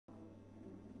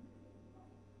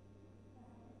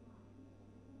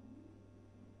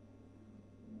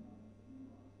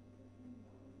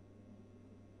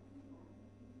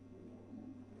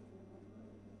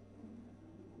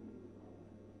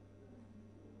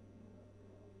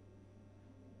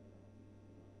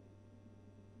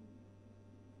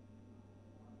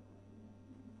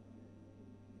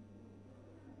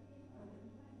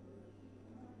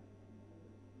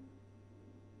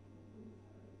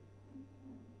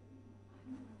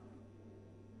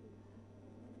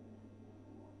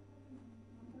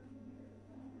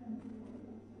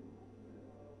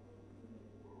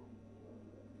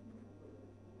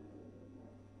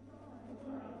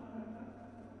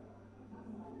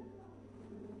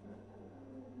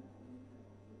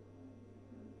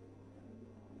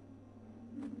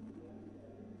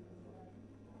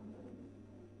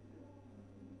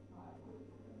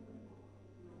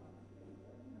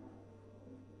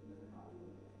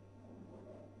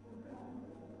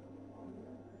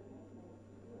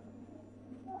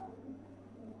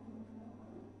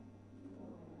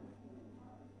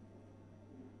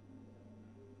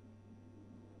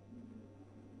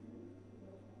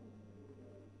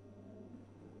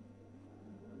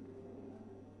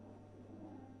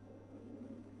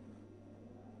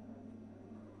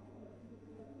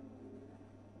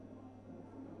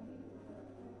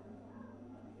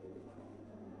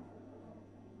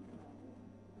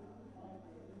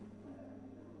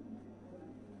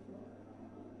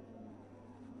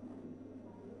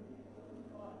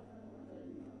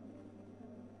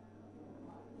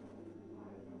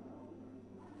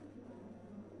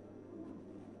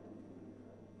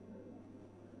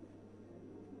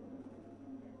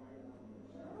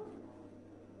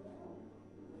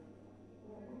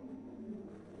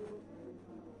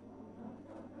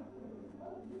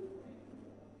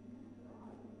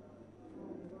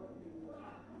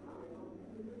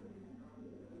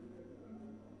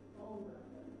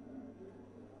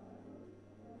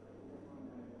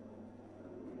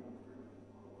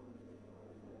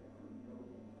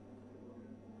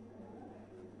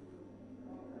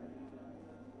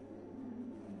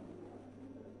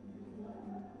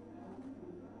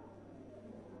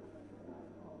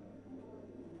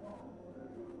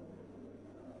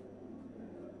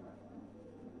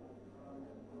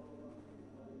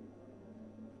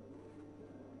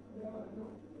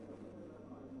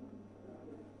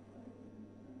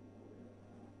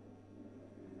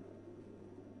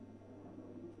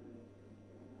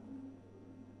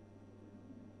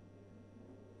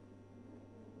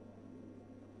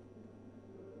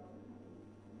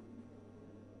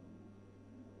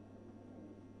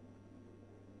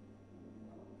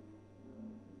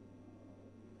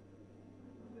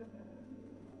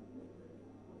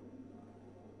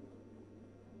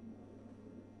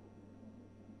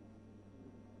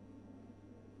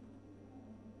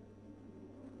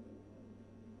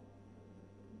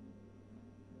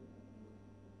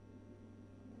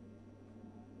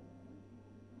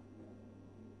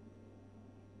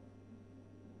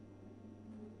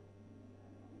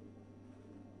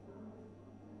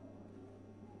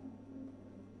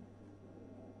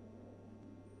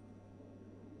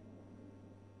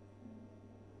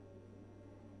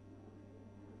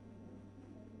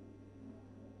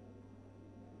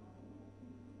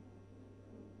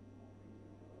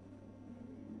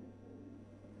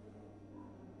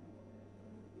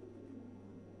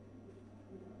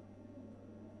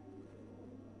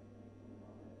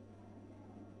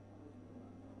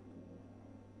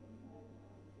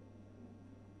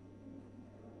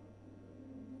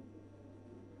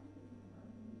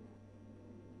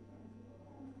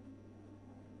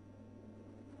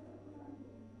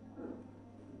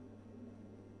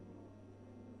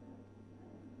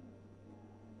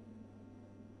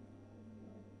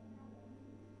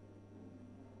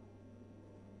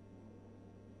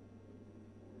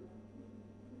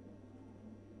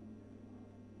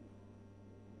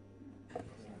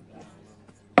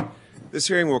This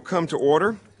hearing will come to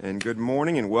order, and good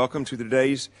morning and welcome to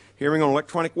today's hearing on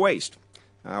electronic waste.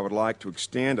 I would like to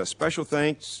extend a special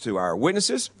thanks to our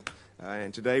witnesses,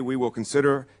 and today we will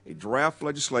consider a draft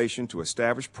legislation to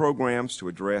establish programs to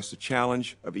address the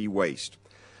challenge of e-waste.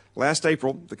 Last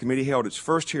April, the committee held its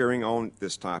first hearing on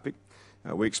this topic.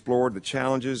 We explored the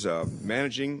challenges of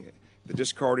managing the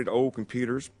discarded old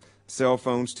computers, cell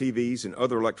phones, TVs, and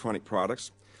other electronic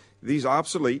products. These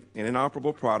obsolete and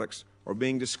inoperable products are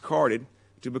being discarded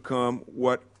to become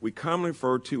what we commonly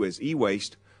refer to as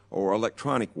e-waste or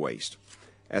electronic waste.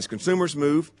 As consumers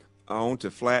move on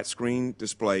to flat screen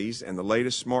displays and the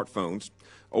latest smartphones,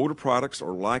 older products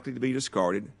are likely to be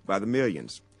discarded by the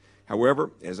millions. However,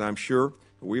 as I'm sure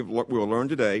we'll learn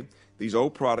today, these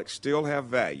old products still have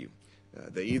value.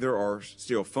 They either are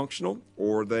still functional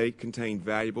or they contain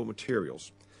valuable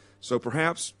materials. So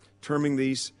perhaps terming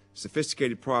these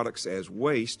sophisticated products as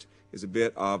waste is a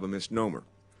bit of a misnomer.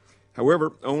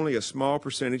 However, only a small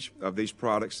percentage of these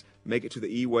products make it to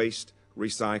the e-waste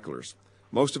recyclers.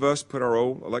 Most of us put our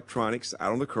old electronics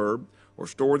out on the curb or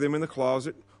store them in the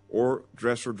closet or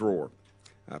dresser drawer.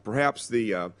 Perhaps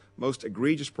the most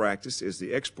egregious practice is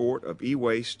the export of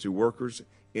e-waste to workers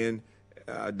in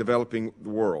developing the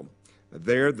world.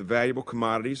 There, the valuable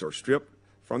commodities are stripped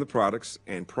from the products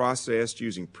and processed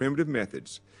using primitive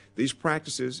methods. These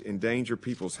practices endanger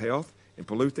people's health and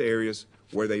pollute the areas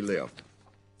where they live.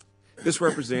 This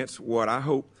represents what I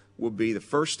hope will be the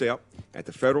first step at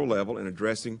the federal level in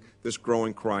addressing this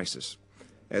growing crisis.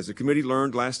 As the committee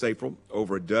learned last April,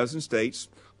 over a dozen states,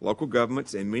 local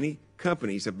governments, and many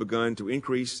companies have begun to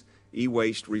increase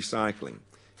e-waste recycling.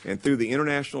 And through the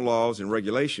international laws and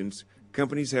regulations,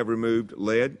 companies have removed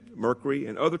lead, mercury,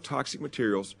 and other toxic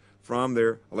materials from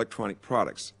their electronic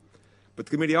products. But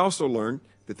the committee also learned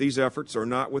that these efforts are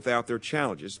not without their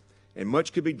challenges, and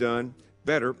much could be done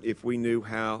better if we knew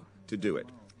how to do it.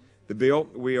 The bill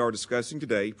we are discussing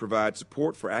today provides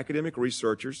support for academic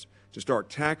researchers to start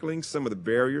tackling some of the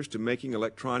barriers to making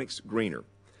electronics greener.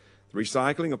 The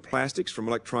recycling of plastics from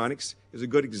electronics is a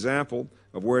good example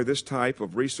of where this type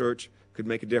of research could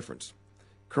make a difference.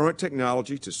 Current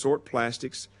technology to sort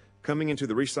plastics coming into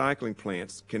the recycling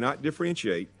plants cannot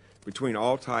differentiate between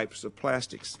all types of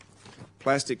plastics.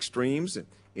 Plastic streams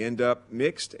end up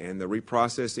mixed, and the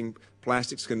reprocessing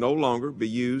plastics can no longer be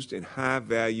used in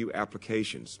high-value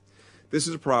applications. This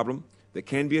is a problem that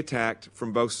can be attacked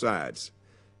from both sides.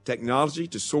 Technology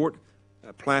to sort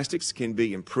plastics can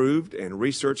be improved, and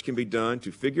research can be done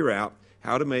to figure out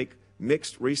how to make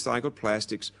mixed recycled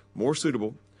plastics more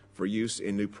suitable for use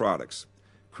in new products.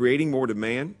 Creating more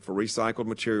demand for recycled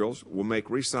materials will make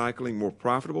recycling more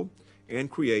profitable and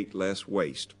create less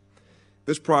waste.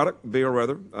 This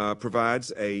bill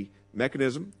provides a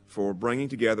mechanism for bringing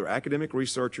together academic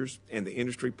researchers and the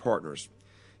industry partners.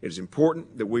 It is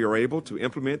important that we are able to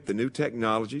implement the new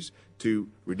technologies to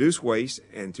reduce waste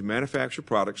and to manufacture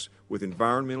products with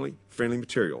environmentally friendly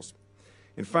materials.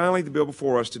 And finally, the bill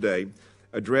before us today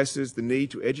addresses the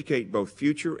need to educate both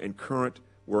future and current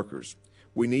workers.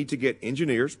 we need to get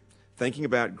engineers thinking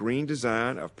about green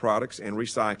design of products and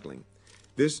recycling.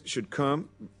 This should come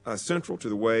central to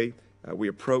the way we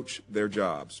approach their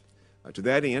jobs. To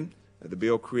that end, the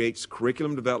bill creates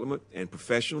curriculum development and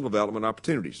professional development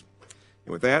opportunities.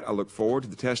 And with that, I look forward to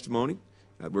the testimony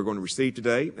we're going to receive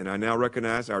today, and I now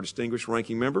recognize our distinguished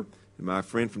ranking member and my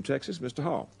friend from Texas, Mr.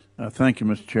 Hall. Thank you,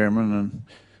 Mr. Chairman, and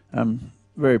I'm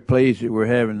very pleased that we're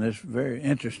having this very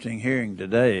interesting hearing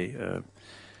today.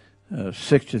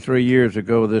 63 years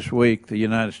ago this week, the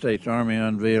United States Army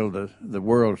unveiled the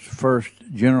world's first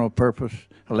general-purpose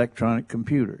electronic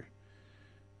computer.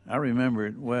 I remember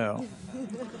it well.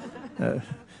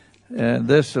 And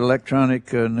this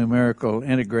electronic numerical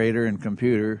integrator and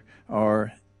computer,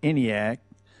 or ENIAC,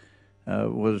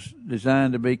 was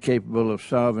designed to be capable of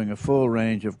solving a full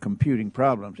range of computing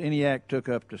problems. ENIAC took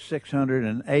up to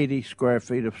 680 square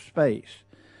feet of space,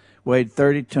 weighed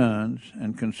 30 tons,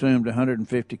 and consumed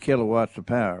 150 kilowatts of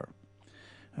power.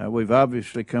 We've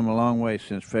obviously come a long way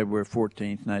since February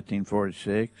 14,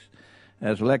 1946.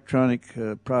 As electronic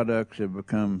products have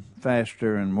become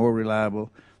faster and more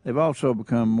reliable, they've also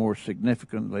become more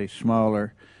significantly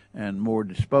smaller and more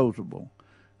disposable.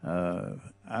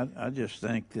 I just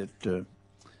think that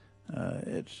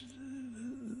it's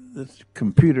this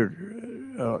computer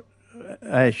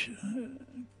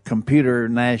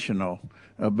national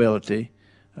ability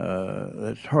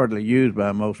that's hardly used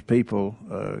by most people,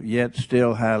 yet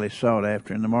still highly sought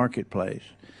after in the marketplace.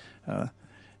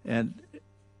 And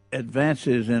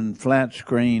advances in flat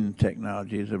screen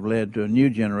technologies have led to a new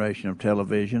generation of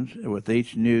televisions. With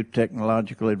each new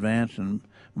technological advance and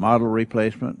model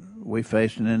replacement, we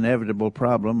face an inevitable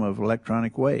problem of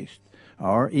electronic waste,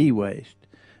 or e-waste.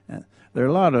 There are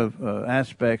a lot of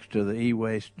aspects to the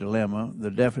e-waste dilemma: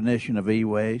 the definition of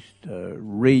e-waste,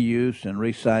 reuse and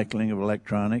recycling of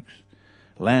electronics,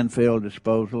 landfill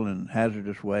disposal and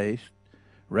hazardous waste,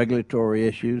 regulatory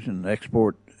issues and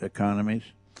export economies.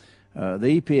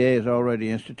 The EPA has already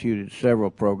instituted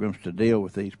several programs to deal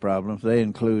with these problems. They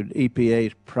include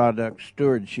EPA's product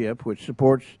stewardship, which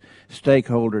supports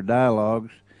stakeholder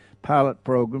dialogues, pilot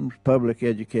programs, public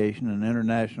education, and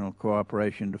international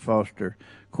cooperation to foster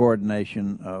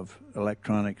coordination of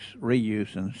electronics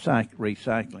reuse and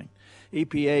recycling.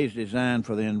 EPA is designed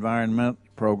for the environment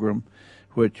program,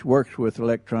 which works with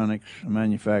electronics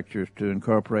manufacturers to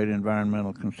incorporate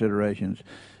environmental considerations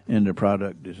into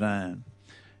product design.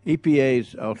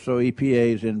 EPA's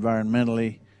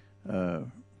environmentally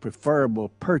preferable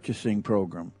purchasing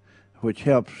program, which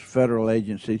helps federal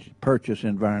agencies purchase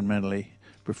environmentally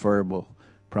preferable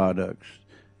products.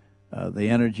 The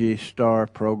Energy Star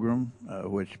program,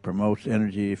 which promotes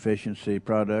energy efficiency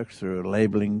products through a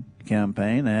labeling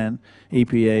campaign, and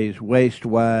EPA's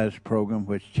WasteWise program,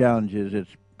 which challenges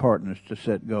its partners to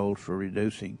set goals for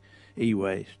reducing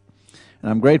e-waste. And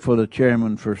I'm grateful to the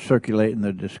Chairman for circulating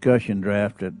the discussion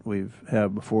draft that we've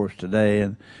had before us today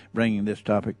and bringing this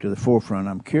topic to the forefront.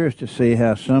 I'm curious to see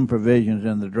how some provisions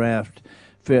in the draft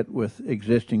fit with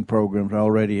existing programs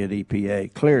already at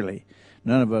EPA. Clearly,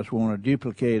 none of us want to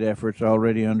duplicate efforts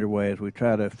already underway as we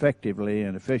try to effectively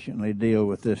and efficiently deal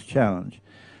with this challenge.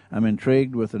 I'm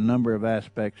intrigued with a number of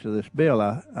aspects of this bill.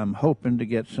 I'm hoping to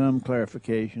get some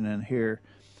clarification and hear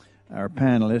our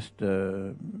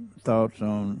panelists' thoughts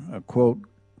on a, quote,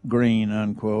 green,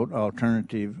 unquote,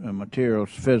 alternative materials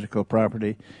physical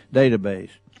property database.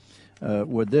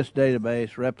 Would this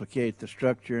database replicate the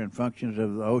structure and functions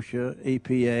of the OSHA,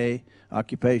 EPA,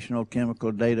 occupational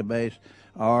chemical database,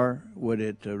 or would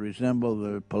it resemble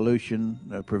the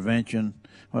pollution prevention?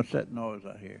 What's that noise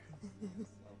I hear?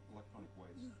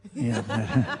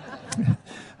 Yeah.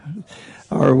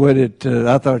 Or would it,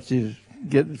 I thought you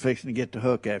was fixing to get the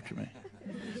hook after me.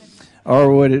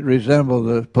 Or would it resemble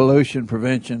the pollution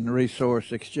prevention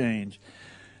resource exchange?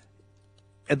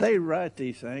 And they write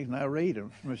these things, and I read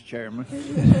them, Mr. Chairman.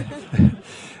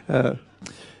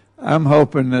 I'm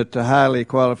hoping that the highly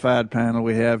qualified panel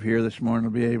we have here this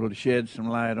morning will be able to shed some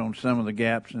light on some of the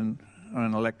gaps in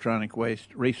electronic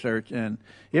waste research, and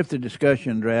if the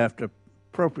discussion draft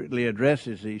appropriately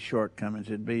addresses these shortcomings,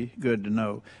 it'd be good to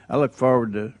know. I look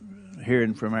forward to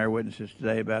hearing from our witnesses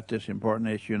today about this important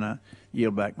issue, and I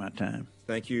yield back my time.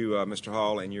 Thank you, Mr.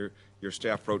 Hall, and your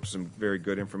staff wrote some very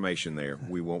good information there.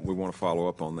 We want to follow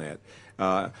up on that.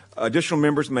 Additional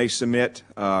members may submit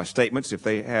statements if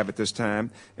they have at this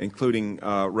time, including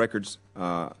records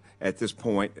at this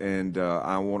point, and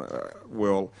I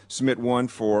will submit one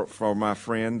for my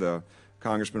friend, the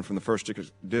Congressman from the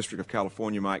 1st District of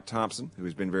California, Mike Thompson, who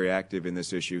has been very active in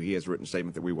this issue. He has a written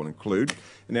statement that we will include.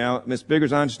 Now, Ms.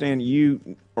 Biggers, I understand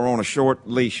you are on a short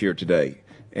leash here today.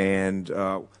 And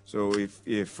so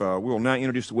if we'll now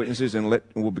introduce the witnesses, and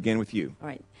we'll begin with you. All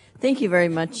right. Thank you very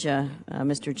much,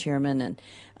 Mr. Chairman,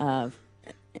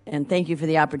 and thank you for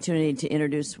the opportunity to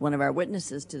introduce one of our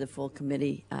witnesses to the full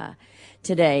committee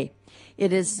today.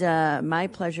 It is my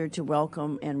pleasure to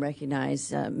welcome and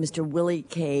recognize Mr. Willie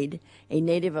Cade, a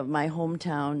native of my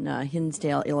hometown,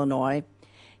 Hinsdale, Illinois,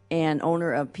 and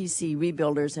owner of PC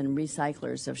Rebuilders and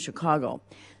Recyclers of Chicago.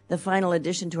 The final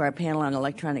addition to our panel on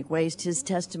electronic waste, his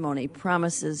testimony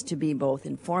promises to be both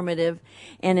informative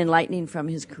and enlightening from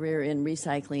his career in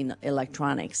recycling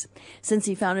electronics. Since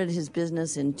he founded his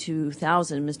business in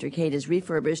 2000, Mr. Cade has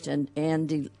refurbished and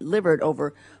delivered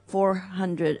over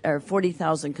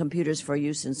 40,000 computers for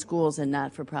use in schools and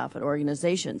not-for-profit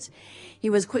organizations. He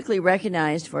was quickly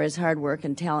recognized for his hard work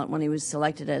and talent when he was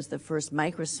selected as the first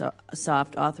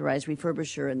Microsoft authorized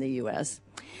refurbisher in the U.S.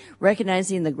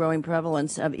 Recognizing the growing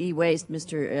prevalence of e-waste,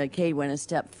 Mr. Cade went a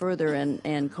step further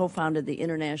and co-founded the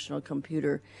International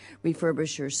Computer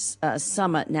Refurbishers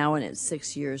Summit, now in its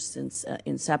 6 years since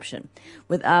inception.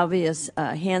 With obvious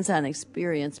hands-on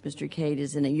experience, Mr. Cade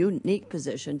is in a unique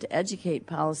position to educate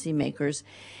policymakers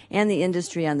and the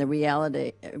industry on the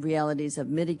realities of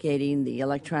mitigating the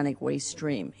electronic waste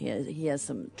stream. He has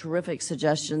some terrific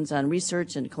suggestions on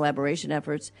research and collaboration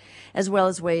efforts, as well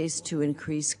as ways to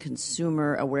increase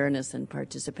consumer awareness and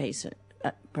participation.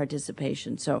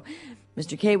 So,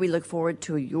 Mr. Cade, we look forward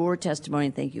to your testimony,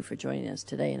 and thank you for joining us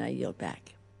today, and I yield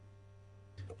back.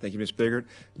 Thank you, Ms. Biggert.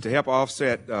 To help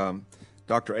offset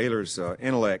Dr. Ehler's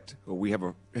intellect, we have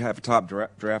a top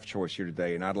draft choice here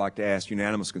today, and I'd like to ask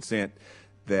unanimous consent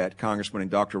that Congressman and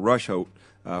Dr. Rush Holt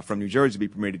from New Jersey be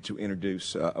permitted to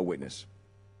introduce a witness.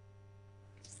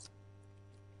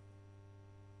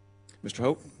 Mr.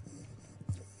 Holt?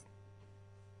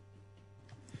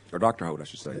 Or Dr. Holt, I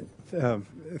should say.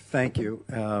 Thank you.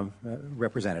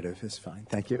 Representative is fine.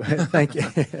 Thank you. Thank you.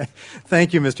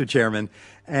 Thank you, Mr. Chairman.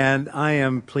 And I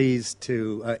am pleased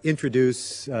to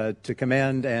introduce, to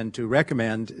commend, and to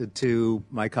recommend to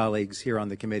my colleagues here on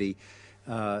the committee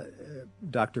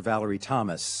Dr. Valerie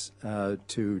Thomas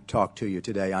to talk to you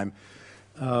today.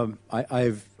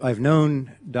 I've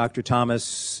known Dr.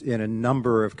 Thomas in a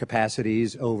number of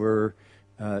capacities over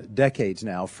decades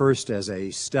now, first as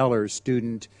a stellar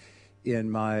student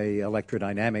in my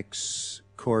electrodynamics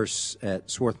course at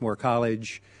Swarthmore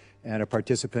College and a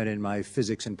participant in my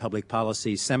physics and public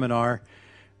policy seminar,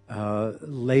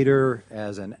 later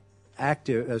as a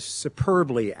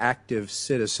superbly active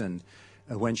citizen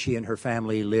when she and her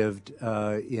family lived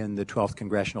in the 12th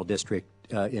Congressional District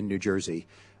in New Jersey,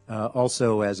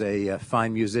 also as a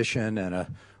fine musician and a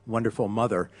wonderful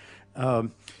mother.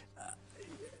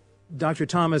 Dr.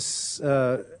 Thomas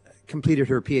completed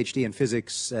her PhD in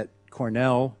physics at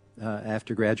Cornell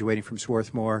after graduating from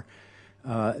Swarthmore,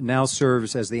 now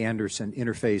serves as the Anderson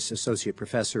Interface Associate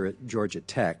Professor at Georgia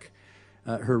Tech.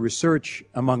 Her research,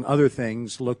 among other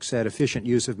things, looks at efficient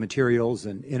use of materials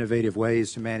and innovative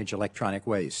ways to manage electronic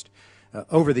waste.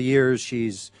 Over the years,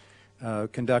 she's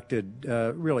conducted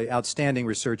really outstanding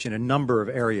research in a number of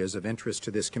areas of interest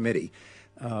to this committee.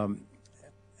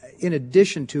 In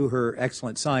addition to her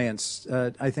excellent science,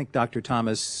 I think Dr.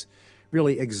 Thomas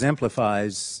really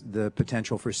exemplifies the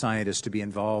potential for scientists to be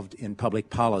involved in public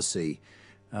policy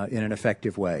in an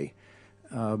effective way.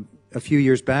 A few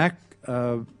years back,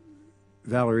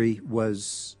 Valerie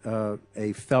was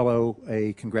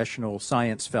a Congressional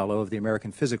Science Fellow of the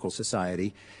American Physical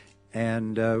Society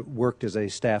and worked as a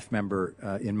staff member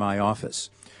in my office.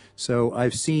 So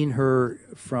I've seen her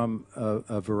from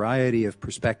a variety of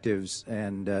perspectives,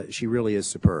 and she really is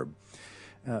superb.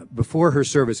 Before her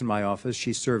service in my office,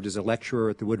 she served as a lecturer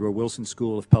at the Woodrow Wilson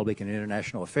School of Public and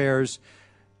International Affairs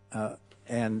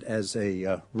and as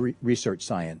a research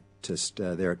scientist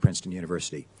there at Princeton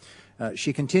University.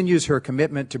 She continues her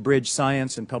commitment to bridge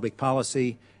science and public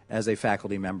policy as a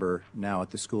faculty member now at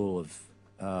the School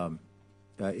of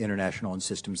International and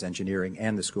Systems Engineering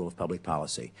and the School of Public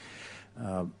Policy.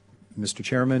 Mr.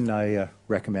 Chairman, I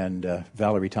recommend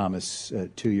Valerie Thomas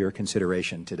to your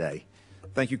consideration today.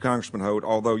 Thank you, Congressman Holt,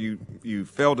 although you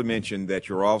failed to mention that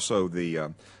you're also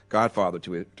the godfather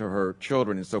to her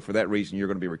children, and so for that reason you're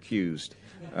going to be recused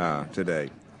today.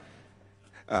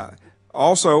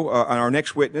 Also, our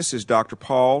next witness is Dr.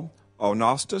 Paul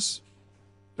Anastas.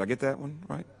 Did I get that one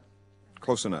right?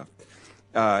 Close enough.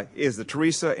 Is the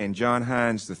Teresa and John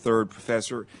Heinz III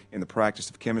Professor in the Practice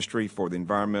of Chemistry for the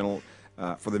Environment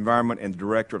and the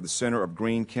Director of the Center of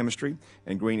Green Chemistry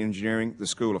and Green Engineering, the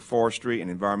School of Forestry and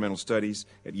Environmental Studies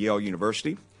at Yale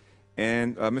University.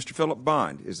 And Mr. Philip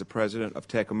Bond is the President of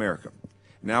TechAmerica.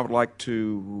 Now I would like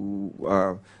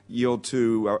to yield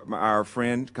to our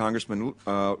friend, Congressman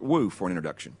Wu, for an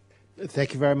introduction.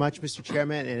 Thank you very much, Mr.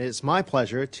 Chairman, and it's my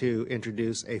pleasure to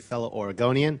introduce a fellow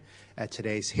Oregonian at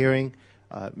today's hearing.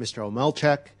 Mr.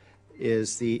 Omelchuck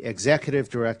is the Executive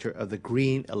Director of the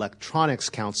Green Electronics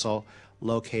Council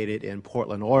located in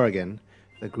Portland, Oregon.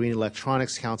 The Green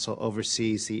Electronics Council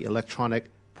oversees the Electronic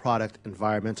Product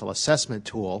Environmental Assessment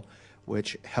Tool,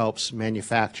 which helps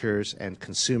manufacturers and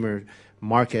consumer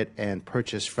market and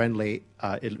purchase friendly,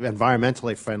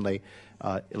 environmentally friendly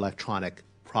electronic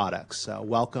products.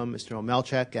 Welcome, Mr.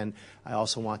 Omelchuck, and I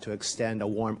also want to extend a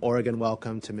warm Oregon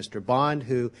welcome to Mr. Bond,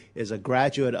 who is a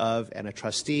graduate of and a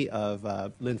trustee of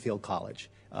Linfield College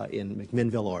in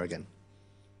McMinnville, Oregon.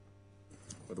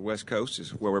 Well, the West Coast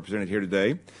is well represented here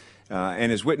today.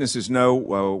 And as witnesses know,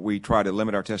 we try to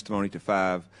limit our testimony to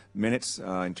 5 minutes.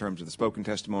 In terms of the spoken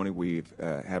testimony, we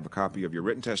have a copy of your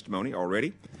written testimony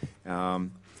already. So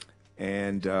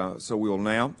we will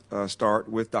now start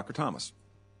with Dr. Thomas.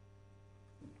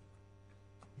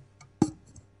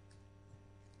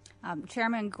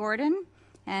 Chairman Gordon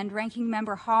and Ranking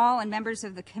Member Hall and members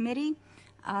of the committee,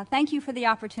 thank you for the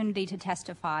opportunity to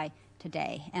testify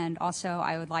today. And also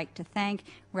I would like to thank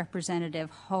Representative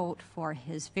Holt for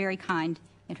his very kind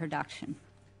introduction.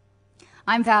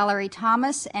 I'm Valerie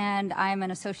Thomas, and I'm an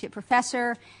associate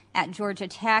professor at Georgia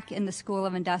Tech in the School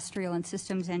of Industrial and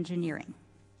Systems Engineering.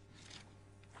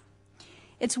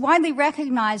 It's widely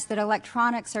recognized that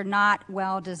electronics are not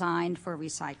well designed for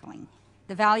recycling.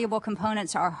 The valuable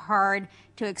components are hard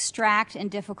to extract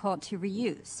and difficult to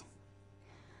reuse.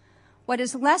 What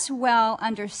is less well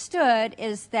understood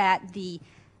is that the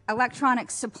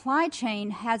electronics supply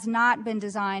chain has not been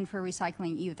designed for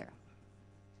recycling either.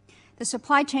 The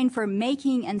supply chain for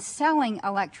making and selling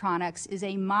electronics is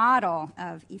a model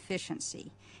of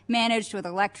efficiency, managed with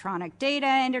electronic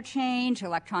data interchange,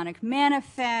 electronic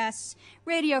manifests,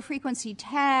 radio frequency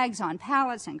tags on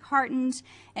pallets and cartons,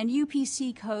 and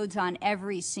UPC codes on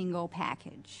every single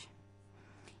package.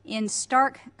 In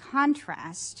stark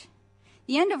contrast,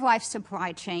 the end-of-life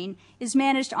supply chain is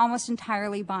managed almost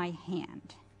entirely by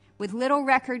hand, with little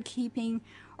record keeping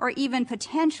or even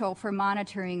potential for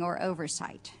monitoring or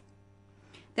oversight.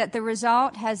 That the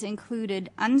result has included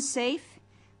unsafe,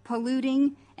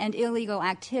 polluting, and illegal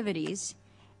activities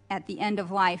at the end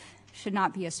of life should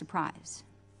not be a surprise.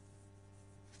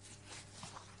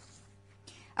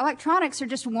 Electronics are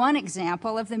just one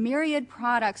example of the myriad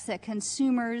products that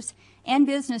consumers and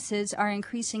businesses are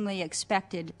increasingly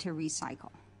expected to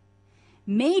recycle.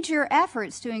 Major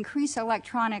efforts to increase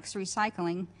electronics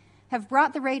recycling have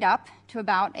brought the rate up to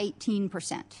about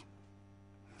 18%.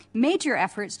 Major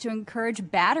efforts to encourage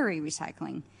battery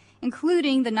recycling,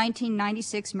 including the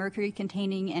 1996 Mercury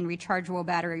Containing and Rechargeable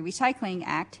Battery Recycling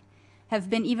Act, have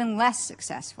been even less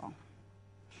successful.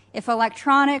 If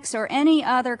electronics or any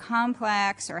other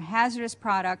complex or hazardous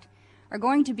product are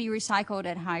going to be recycled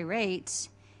at high rates,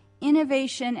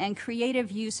 innovation and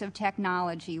creative use of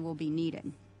technology will be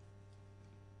needed.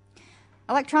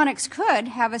 Electronics could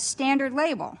have a standard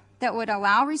label that would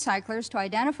allow recyclers to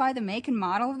identify the make and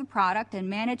model of the product and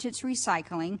manage its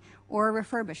recycling or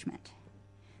refurbishment.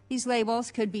 These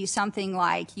labels could be something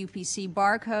like UPC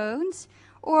barcodes,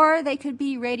 or they could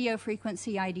be radio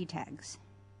frequency ID tags.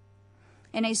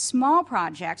 In a small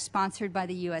project sponsored by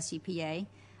the US EPA,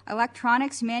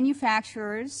 electronics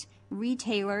manufacturers,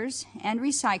 retailers, and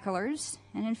recyclers,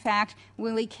 and in fact,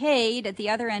 Willie Cade at the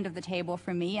other end of the table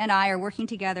from me and I are working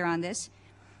together on this,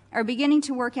 are beginning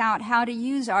to work out how to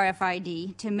use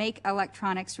RFID to make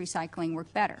electronics recycling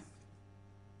work better.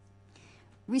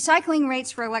 Recycling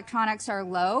rates for electronics are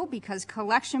low because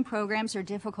collection programs are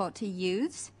difficult to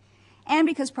use and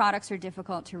because products are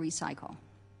difficult to recycle.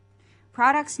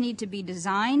 Products need to be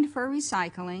designed for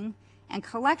recycling, and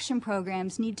collection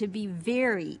programs need to be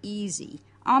very easy,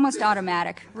 almost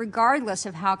automatic, regardless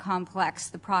of how complex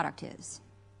the product is.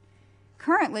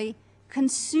 Currently,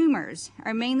 consumers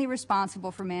are mainly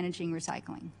responsible for managing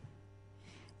recycling.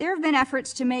 There have been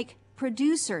efforts to make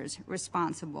producers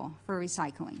responsible for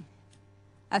recycling.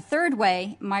 A third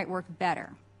way might work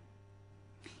better.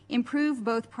 Improve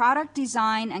both product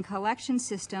design and collection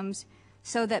systems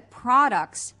so that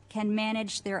products can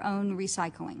manage their own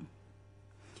recycling.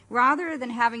 Rather than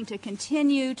having to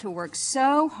continue to work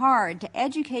so hard to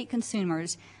educate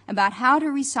consumers about how to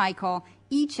recycle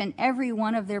each and every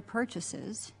one of their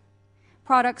purchases,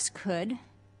 products could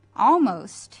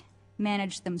almost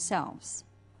manage themselves.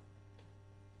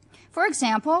 For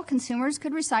example, consumers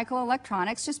could recycle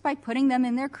electronics just by putting them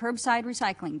in their curbside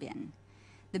recycling bin.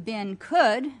 The bin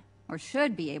could, or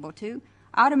should be able to,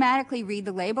 automatically read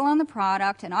the label on the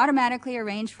product and automatically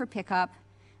arrange for pickup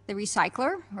The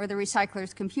recycler or the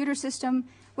recycler's computer system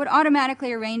would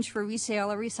automatically arrange for resale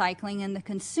or recycling, and the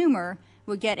consumer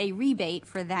would get a rebate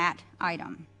for that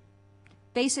item.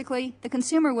 Basically, the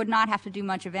consumer would not have to do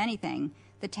much of anything.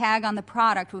 The tag on the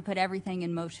product would put everything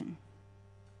in motion.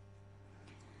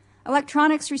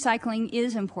 Electronics recycling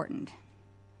is important,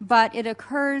 but it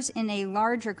occurs in a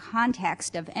larger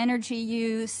context of energy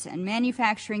use and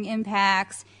manufacturing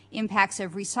impacts, impacts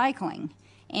of recycling,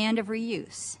 and of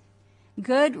reuse.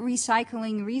 Good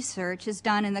recycling research is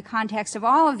done in the context of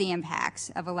all of the impacts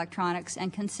of electronics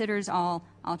and considers all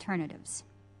alternatives.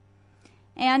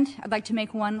 And I'd like to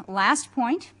make one last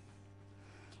point.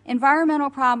 Environmental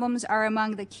problems are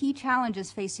among the key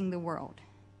challenges facing the world.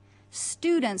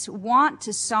 Students want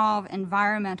to solve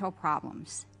environmental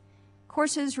problems.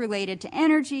 Courses related to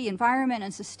energy, environment,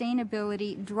 and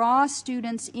sustainability draw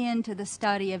students into the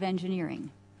study of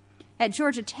engineering. At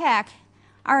Georgia Tech,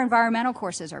 our environmental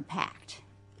courses are packed.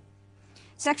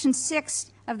 Section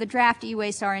 6 of the draft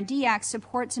E-Waste R&D Act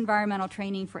supports environmental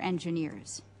training for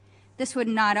engineers. This would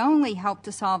not only help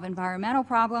to solve environmental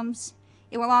problems,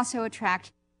 it will also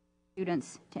attract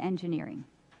students to engineering.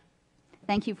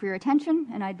 Thank you for your attention,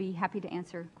 and I'd be happy to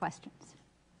answer questions.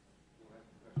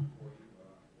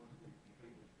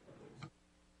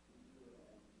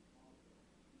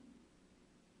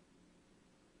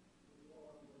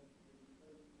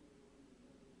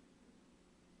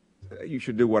 You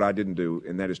should do what I didn't do,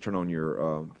 and that is turn on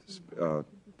your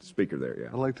speaker there. Yeah.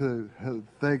 I'd like to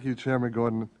thank you, Chairman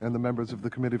Gordon, and the members of the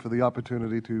committee for the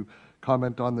opportunity to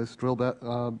comment on this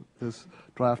this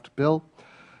draft bill.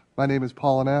 My name is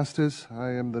Paul Anastas.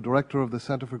 I am the director of the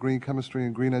Center for Green Chemistry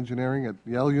and Green Engineering at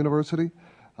Yale University,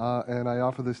 and I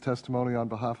offer this testimony on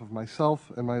behalf of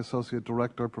myself and my associate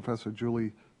director, Professor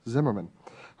Julie Zimmerman.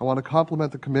 I want to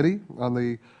compliment the committee on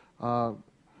the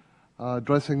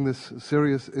addressing this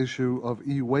serious issue of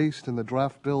e-waste, and the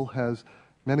draft bill has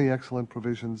many excellent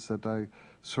provisions that I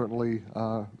certainly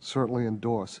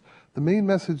endorse. The main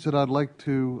message that I'd like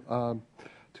to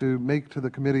make to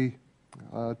the committee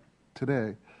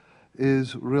today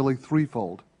is really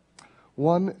threefold.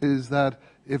 One is that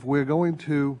if we're going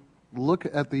to look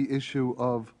at the issue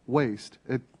of waste,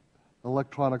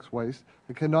 electronics waste,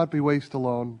 it cannot be waste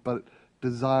alone, but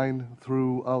design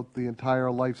throughout the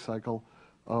entire life cycle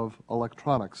of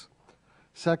electronics.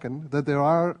 Second, that there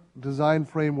are design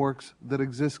frameworks that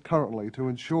exist currently to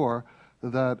ensure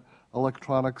that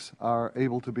electronics are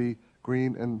able to be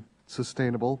green and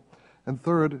sustainable. And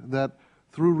third, that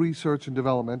through research and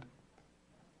development,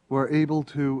 we're able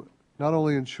to not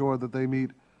only ensure that they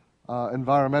meet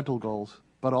environmental goals,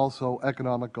 but also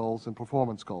economic goals and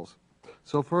performance goals.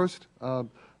 So first, a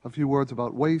few words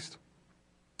about waste.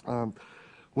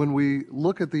 When we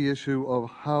look at the issue of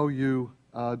how you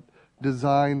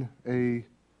design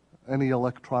any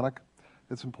electronic,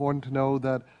 it's important to know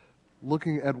that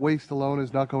looking at waste alone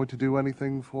is not going to do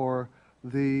anything for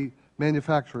the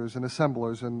manufacturers and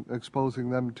assemblers and exposing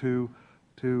them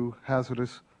to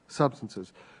hazardous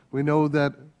substances. We know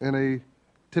that in a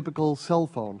typical cell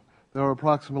phone, there are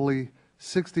approximately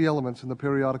 60 elements in the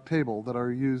periodic table that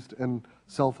are used in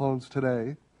cell phones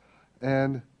today,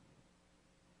 and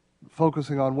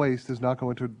focusing on waste is not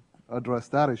going to address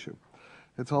that issue.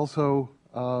 It's also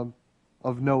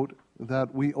of note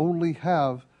that we only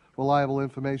have reliable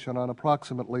information on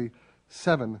approximately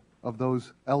 7 of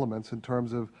those elements in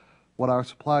terms of what our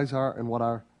supplies are and what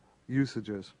our usage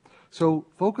is. So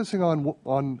focusing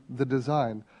on the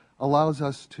design allows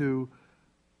us to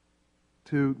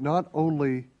not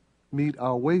only meet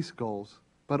our waste goals,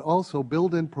 but also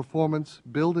build in performance,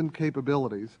 build in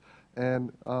capabilities,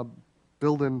 and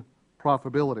build in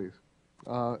profitabilities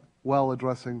while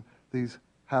addressing these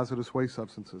hazardous waste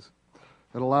substances.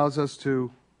 It allows us to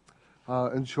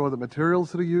ensure that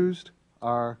materials that are used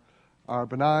are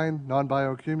benign,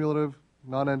 non-bioaccumulative,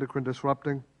 non-endocrine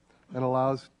disrupting, and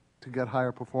allows to get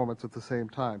higher performance at the same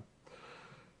time.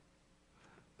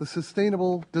 The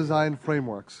sustainable design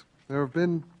frameworks. There have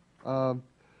been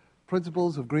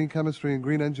principles of green chemistry and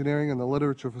green engineering in the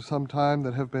literature for some time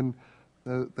that have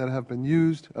been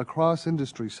used across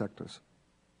industry sectors.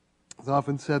 It's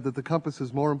often said that the compass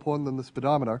is more important than the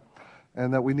speedometer,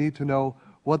 and that we need to know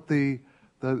what the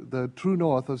true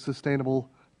north of sustainable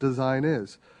design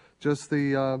is. Just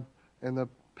in the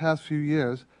past few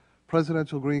years,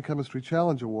 Presidential Green Chemistry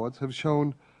Challenge Awards have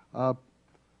shown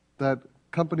that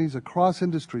companies across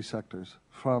industry sectors,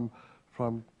 from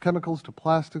chemicals to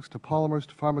plastics to polymers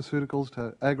to pharmaceuticals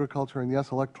to agriculture and, yes,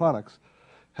 electronics,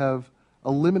 have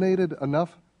eliminated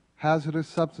enough hazardous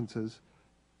substances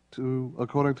to,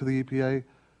 according to the EPA,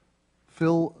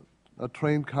 fill a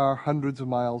train car hundreds of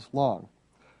miles long.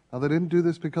 Now, they didn't do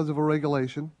this because of a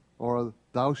regulation or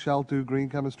thou shalt do green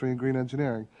chemistry and green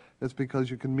engineering. It's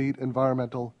because you can meet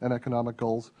environmental and economic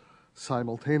goals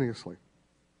simultaneously.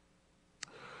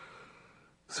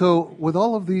 So with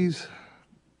all of these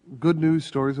good news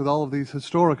stories, with all of these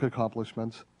historic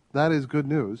accomplishments, that is good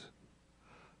news.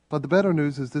 But the better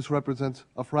news is this represents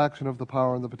a fraction of the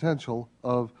power and the potential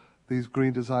of these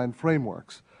green design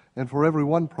frameworks. And for every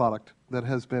one product that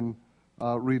has been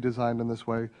redesigned in this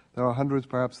way, there are hundreds,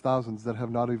 perhaps thousands, that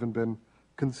have not even been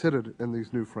considered in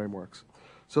these new frameworks.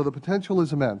 So the potential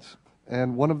is immense.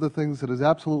 And one of the things that is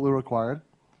absolutely required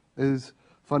is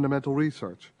fundamental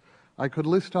research. I could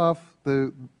list off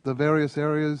the various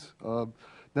areas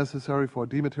necessary for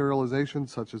dematerialization,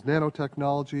 such as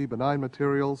nanotechnology, benign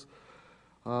materials,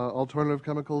 alternative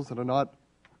chemicals that are not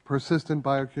persistent,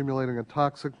 bioaccumulating, and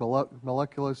toxic,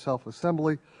 molecular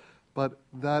self-assembly, but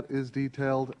that is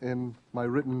detailed in my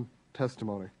written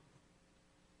testimony.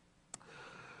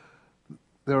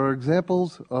 There are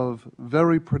examples of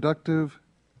very productive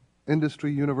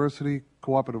industry, university,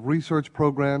 cooperative research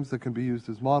programs that can be used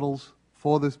as models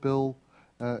for this bill,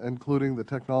 including the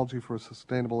Technology for a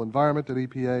Sustainable Environment at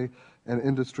EPA and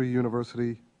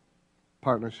industry-university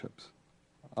partnerships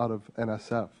out of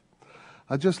NSF.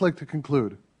 I'd just like to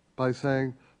conclude by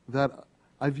saying that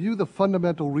I view the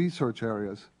fundamental research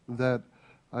areas that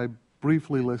I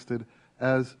briefly listed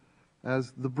as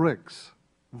the bricks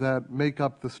that make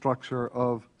up the structure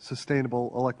of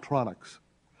sustainable electronics.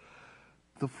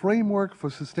 The framework for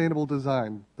sustainable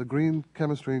design, the green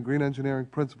chemistry and green engineering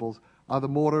principles, are the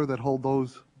mortar that hold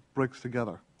those bricks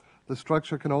together. The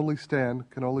structure can only stand,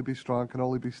 can only be strong, can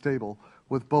only be stable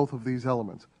with both of these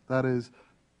elements. That is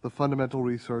the fundamental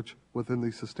research within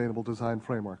these sustainable design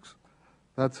frameworks.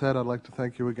 That said, I'd like to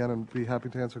thank you again and be happy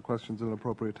to answer questions at an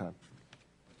appropriate time.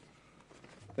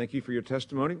 Thank you for your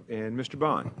testimony. And Mr.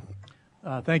 Bond.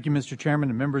 Thank you, Mr. Chairman,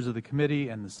 and members of the committee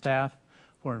and the staff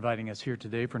for inviting us here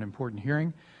today for an important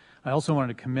hearing. I also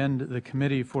wanted to commend the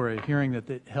committee for a hearing that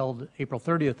they held April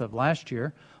 30th of last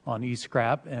year on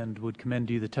e-scrap, and would commend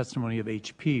you the testimony of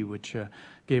HP, which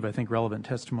gave, I think, relevant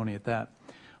testimony at that.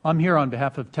 I'm here on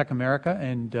behalf of TechAmerica,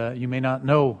 and you may not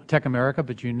know TechAmerica,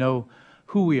 but you know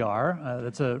who we are.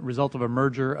 That's a result of a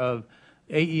merger of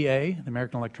AEA, the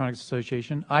American Electronics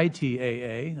Association,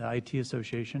 ITAA, the IT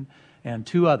Association, and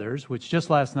two others, which just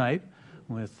last night,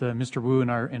 with Mr. Wu in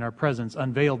our presence,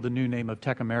 unveiled the new name of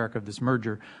TechAmerica, of this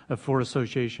merger of four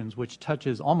associations, which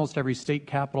touches almost every state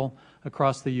capital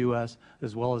across the U.S.,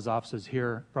 as well as offices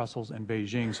here, Brussels and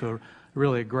Beijing. So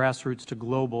really a grassroots to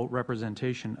global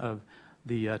representation of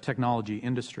the technology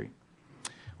industry.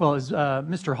 Well, as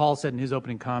Mr. Hall said in his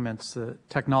opening comments, the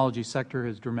technology sector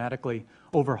has dramatically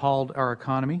overhauled our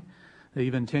economy.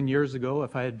 Even 10 years ago,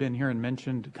 if I had been here and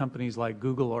mentioned companies like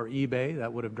Google or eBay,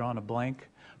 that would have drawn a blank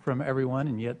from everyone,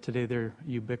 and yet today they're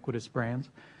ubiquitous brands.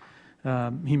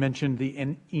 He mentioned the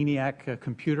ENIAC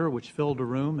computer, which filled a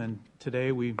room, and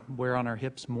today we wear on our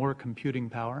hips more computing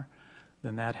power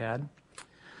than that had.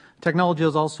 Technology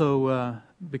has also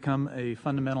become a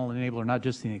fundamental enabler, not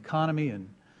just in the economy and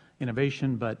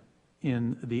innovation, but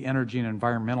in the energy and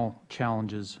environmental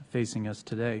challenges facing us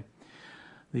today.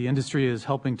 The industry is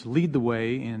helping to lead the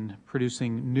way in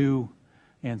producing new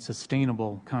and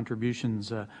sustainable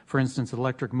contributions. For instance,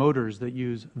 electric motors that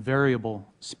use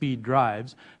variable speed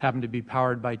drives happen to be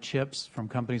powered by chips from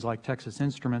companies like Texas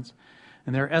Instruments,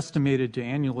 and they're estimated to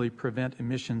annually prevent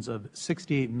emissions of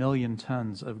 68 million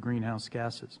tons of greenhouse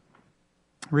gases.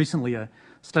 Recently, a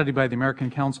study by the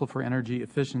American Council for Energy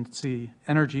Efficient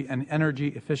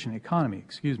Economy,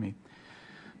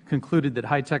 concluded that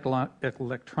high-tech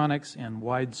electronics and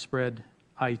widespread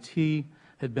IT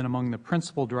had been among the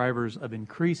principal drivers of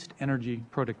increased energy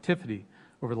productivity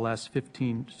over the last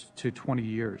 15 to 20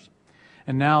 years.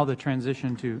 And now the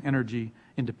transition to energy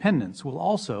independence will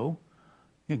also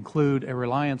include a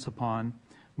reliance upon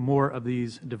more of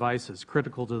these devices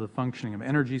critical to the functioning of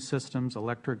energy systems,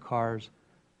 electric cars,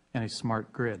 and a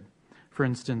smart grid. For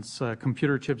instance,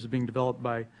 computer chips being developed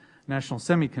by National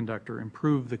Semiconductor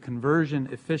improve the conversion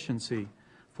efficiency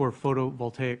for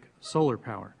photovoltaic solar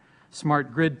power.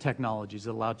 Smart grid technologies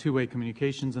that allow two-way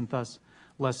communications and thus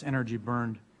less energy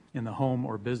burned in the home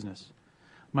or business.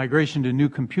 Migration to new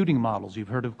computing models, you've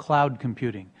heard of cloud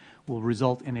computing, will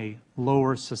result in a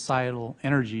lower societal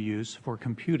energy use for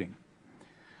computing.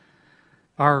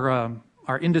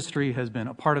 Our industry has been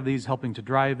a part of these, helping to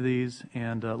drive these,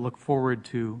 and look forward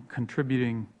to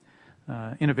contributing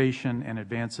innovation and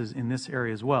advances in this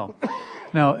area as well.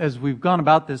 Now, as we've gone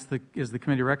about this, as the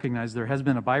committee recognized, there has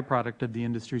been a byproduct of the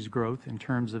industry's growth in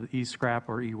terms of e-scrap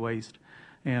or e-waste.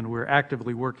 and we're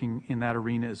actively working in that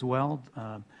arena as well.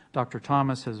 Dr.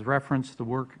 Thomas has referenced the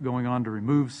work going on to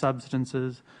remove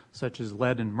substances such as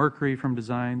lead and mercury from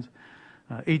designs.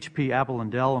 HP, Apple,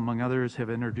 and Dell, among others, have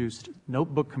introduced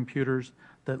notebook computers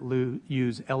that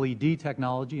use LED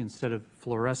technology instead of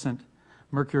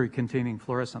mercury-containing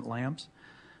fluorescent lamps.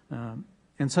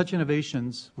 And such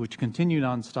innovations, which continue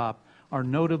nonstop, are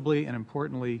notably and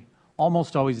importantly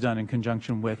almost always done in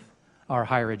conjunction with our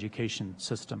higher education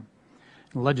system.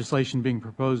 The legislation being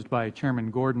proposed by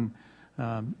Chairman Gordon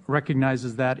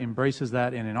recognizes that, embraces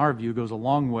that, and in our view goes a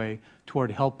long way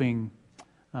toward helping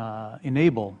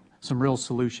enable some real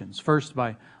solutions. First,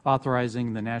 by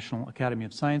authorizing the National Academy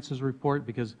of Sciences report,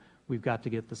 because we've got to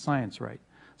get the science right.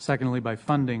 Secondly, by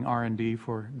funding R&D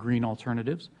for green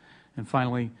alternatives. And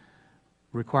finally,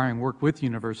 requiring work with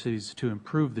universities to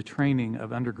improve the training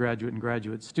of undergraduate and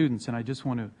graduate students. And I just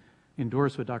want to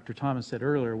endorse what Dr. Thomas said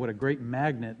earlier, what a great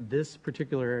magnet this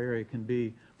particular area can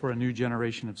be for a new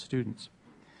generation of students.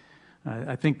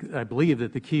 I believe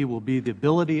that the key will be the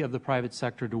ability of the private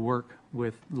sector to work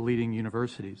with the leading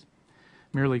universities.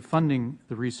 Merely funding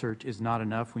the research is not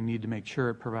enough. We need to make sure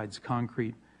it provides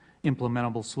concrete,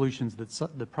 implementable solutions that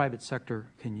the private sector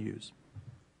can use.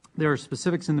 There are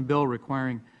specifics in the bill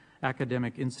requiring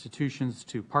academic institutions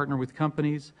to partner with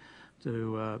companies,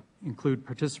 to include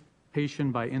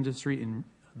participation by industry in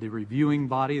the reviewing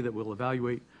body that will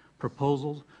evaluate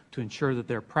proposals to ensure that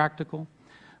they're practical.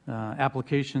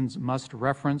 Applications must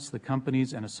reference the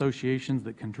companies and associations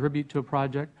that contribute to a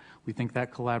project. We think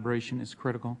that collaboration is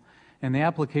critical. And the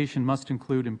application must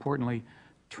include, importantly,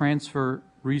 transfer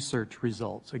research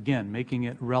results, again, making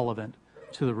it relevant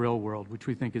to the real world, which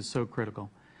we think is so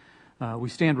critical. We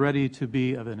stand ready to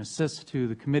be of an assist to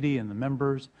the committee and the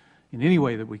members in any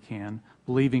way that we can,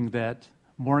 believing that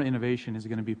more innovation is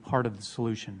going to be part of the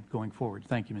solution going forward.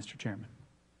 Thank you, Mr. Chairman.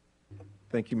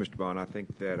 Thank you, Mr. Bond. I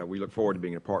think that we look forward to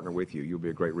being a partner with you. You'll be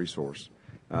a great resource.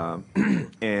 Now,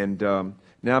 Mr.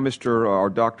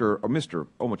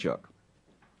 Omelchuck.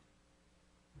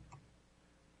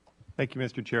 Thank you,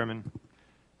 Mr. Chairman.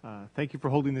 Thank you for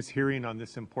holding this hearing on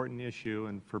this important issue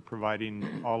and for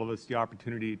providing all of us the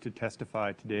opportunity to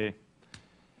testify today.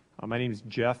 My name is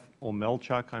Jeff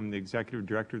Omelchuck. I'm the Executive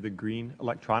Director of the Green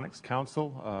Electronics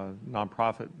Council, a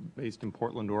nonprofit based in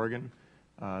Portland, Oregon,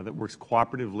 that works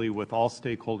cooperatively with all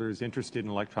stakeholders interested in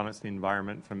electronics and the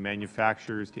environment, from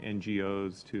manufacturers to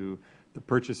NGOs to the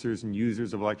purchasers and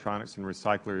users of electronics and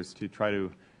recyclers, to try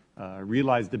to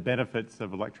realize the benefits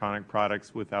of electronic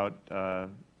products without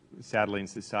saddling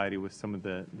society with some of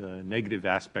the negative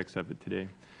aspects of it today.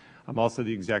 I'm also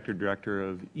the Executive Director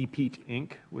of EPEAT,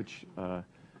 Inc., which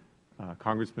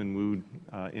Congressman Wood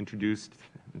introduced,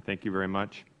 and thank you very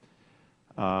much.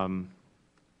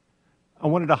 I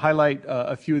wanted to highlight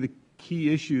a few of the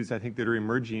key issues I think that are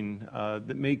emerging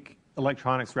that make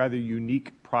electronics rather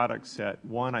unique product set.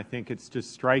 One, I think it's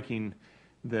just striking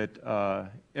that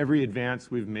every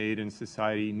advance we've made in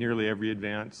society, nearly every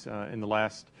advance in the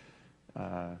last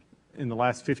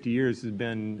 50 years, has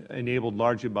been enabled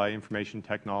largely by information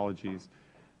technologies.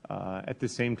 At the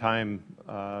same time,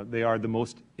 they are the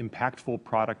most impactful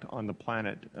product on the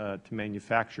planet to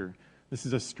manufacture. This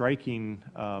is a striking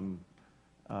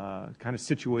kind of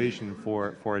situation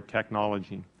for a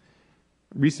technology.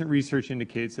 Recent research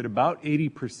indicates that about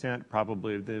 80%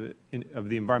 probably of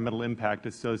the environmental impact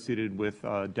associated with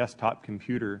a desktop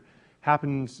computer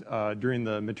happens during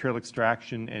the material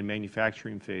extraction and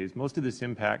manufacturing phase. Most of this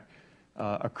impact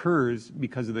occurs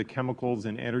because of the chemicals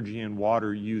and energy and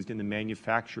water used in the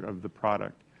manufacture of the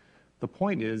product. The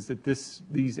point is that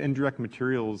these indirect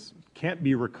materials can't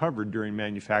be recovered during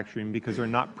manufacturing because they're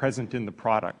not present in the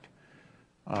product.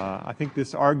 I think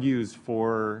this argues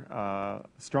for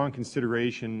strong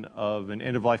consideration of an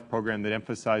end-of-life program that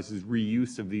emphasizes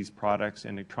reuse of these products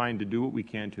and trying to do what we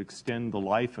can to extend the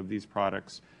life of these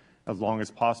products as long as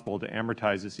possible to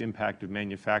amortize this impact of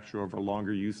manufacture over a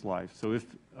longer use life. So if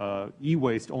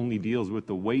e-waste only deals with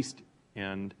the waste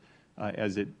end,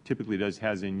 as it typically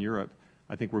has in Europe,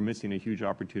 I think we're missing a huge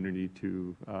opportunity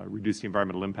to reduce the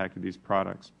environmental impact of these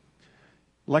products.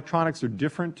 Electronics are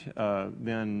different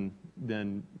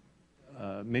than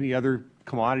many other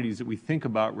commodities that we think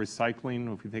about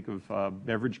recycling. If we think of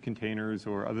beverage containers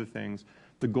or other things,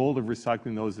 the goal of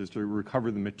recycling those is to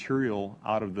recover the material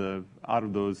out of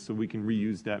those so we can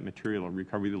reuse that material,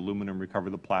 recover the aluminum, recover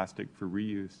the plastic for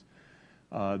reuse.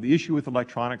 The issue with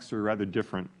electronics are rather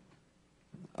different.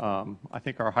 I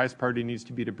think our highest priority needs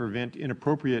to be to prevent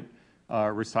inappropriate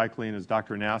recycling, as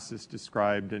Dr. Anastas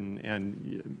described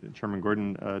and Chairman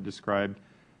Gordon described.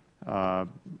 A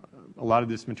lot of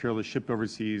this material is shipped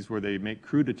overseas where they make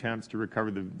crude attempts to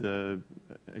recover the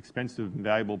expensive and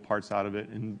valuable parts out of it,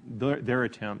 and their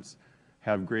attempts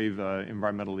have grave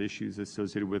environmental issues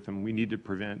associated with them. We need to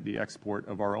prevent the export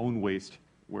of our own waste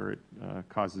where it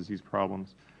causes these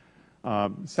problems.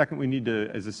 Second, we need to,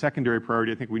 as a secondary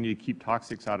priority, I think we need to keep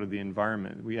toxics out of the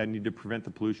environment. We need to prevent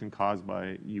the pollution caused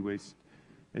by e-waste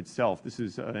itself. This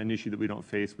is an issue that we don't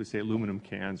face with, say, aluminum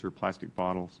cans or plastic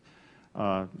bottles.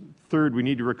 Third, we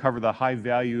need to recover the high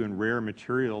value and rare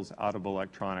materials out of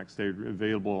electronics. They're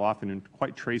available often in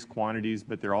quite trace quantities,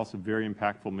 but they're also very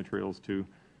impactful materials to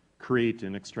create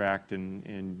and extract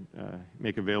and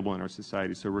make available in our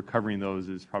society. So recovering those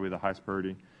is probably the highest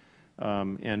priority.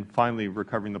 And finally,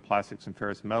 recovering the plastics and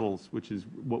ferrous metals, which is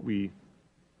what we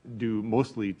do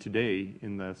mostly today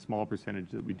in the small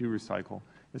percentage that we do recycle,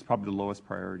 is probably the lowest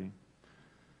priority.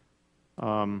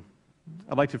 I'd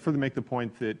like to further make the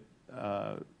point that,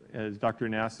 as Dr.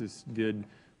 Anastas did,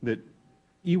 that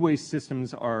e-waste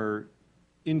systems are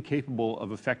incapable of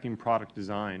affecting product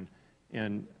design,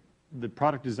 and the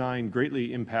product design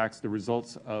greatly impacts the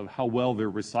results of how well they're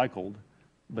recycled,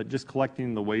 but just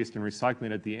collecting the waste and recycling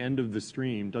it at the end of the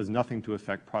stream does nothing to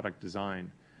affect product design.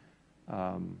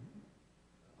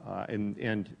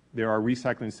 And there are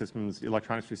recycling systems,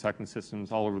 electronics recycling systems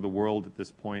all over the world at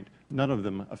this point. None of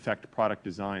them affect product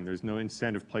design. There's no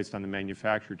incentive placed on the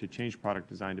manufacturer to change product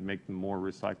design to make them more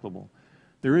recyclable.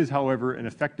 There is, however, an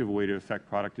effective way to affect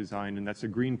product design, and that's a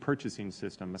green purchasing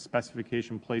system, a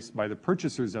specification placed by the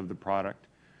purchasers of the product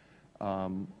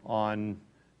on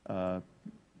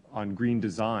green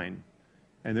design.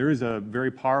 And there is a very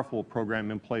powerful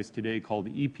program in place today called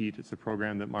EPEAT. It's a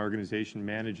program that my organization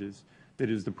manages.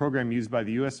 That is the program used by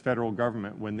the U.S. federal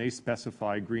government when they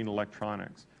specify green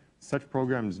electronics. Such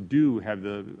programs do have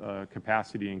the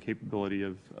capacity and capability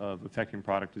of affecting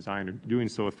product design, or doing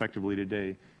so effectively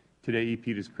today. Today,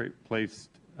 EPEAT has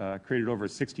created over a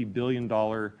 $60 billion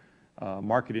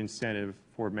market incentive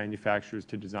for manufacturers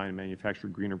to design and manufacture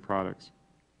greener products.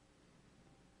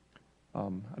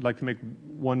 I'd like to make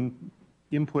one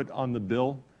input on the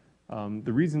bill.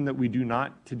 The reason that we do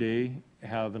not today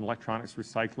have an electronics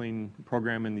recycling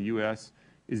program in the U.S.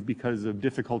 is because of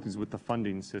difficulties with the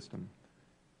funding system.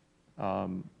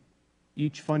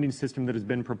 Each funding system that has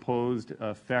been proposed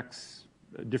affects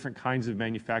different kinds of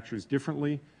manufacturers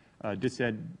differently,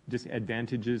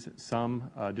 disadvantages some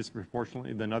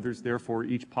disproportionately than others. Therefore,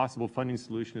 each possible funding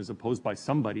solution is opposed by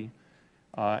somebody,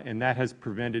 and that has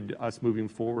prevented us moving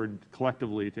forward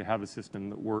collectively to have a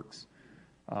system that works.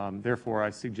 Therefore,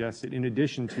 I suggest that in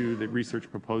addition to the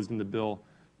research proposed in the bill,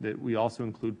 that we also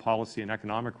include policy and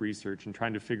economic research in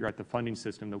trying to figure out the funding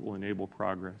system that will enable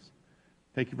progress.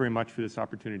 Thank you very much for this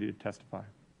opportunity to testify.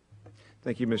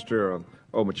 Thank you, Mr.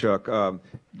 Omelchuck.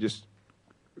 Just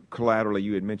collaterally,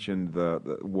 you had mentioned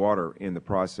the water in the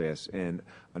process, and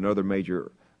another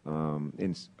major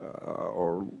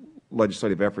or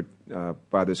legislative effort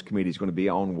by this committee is going to be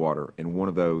on water, and one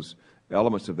of those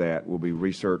elements of that will be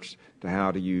research to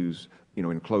how to use,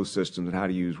 enclosed systems and how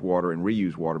to use water and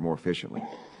reuse water more efficiently.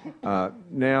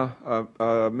 Now,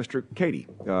 Mr. Cade,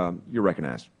 you're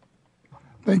recognized.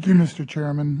 Thank you, Mr.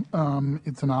 Chairman.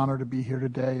 It's an honor to be here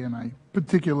today, and I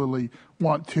particularly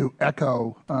want to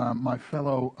echo my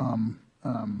fellow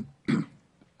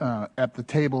at the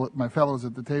table, my fellows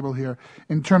at the table here,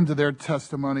 in terms of their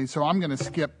testimony. So I'm going to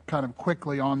skip kind of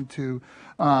quickly on to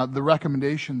the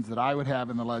recommendations that I would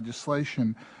have in the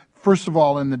legislation. First of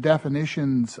all, in the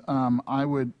definitions, I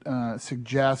would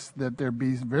suggest that there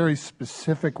be very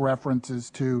specific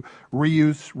references to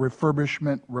reuse,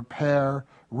 refurbishment, repair,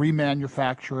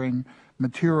 remanufacturing,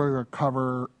 material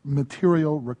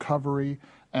recovery,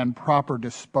 and proper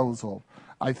disposal.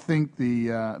 I think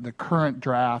the current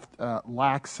draft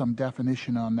lacks some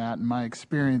definition on that, and my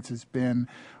experience has been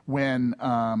when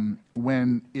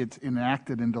it's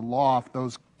enacted into law, if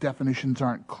those definitions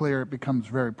aren't clear, it becomes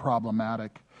very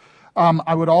problematic.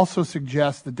 I would also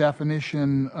suggest the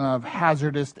definition of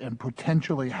hazardous and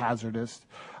potentially hazardous.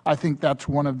 I think that's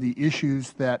one of the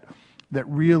issues that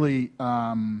really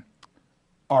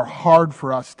are hard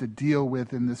for us to deal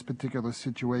with in this particular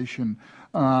situation.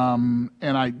 And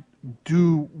I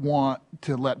do want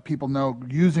to let people know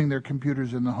using their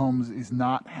computers in the homes is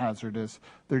not hazardous.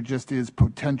 There just is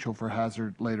potential for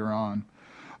hazard later on.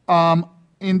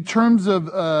 In terms of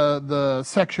the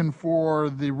section for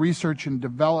the research and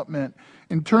development,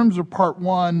 in terms of part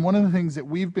one of the things that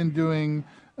we've been doing,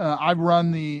 I've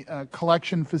run the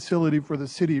collection facility for the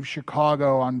city of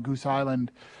Chicago on Goose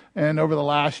Island, and over the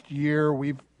last year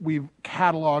we've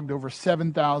cataloged over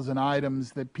 7,000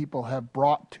 items that people have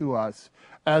brought to us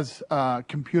as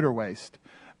computer waste.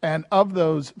 And of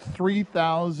those,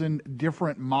 3,000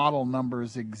 different model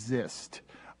numbers exist.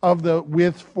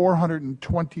 with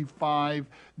 425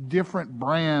 different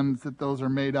brands that those are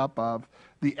made up of,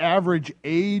 the average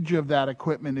age of that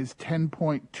equipment is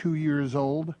 10.2 years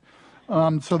old.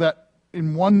 So that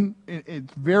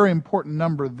it's very important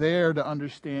number there to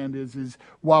understand is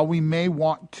while we may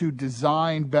want to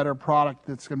design better product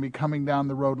that's going to be coming down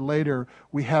the road later,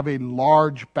 we have a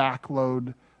large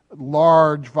backload,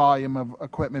 large volume of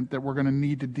equipment that we're going to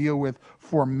need to deal with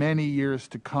for many years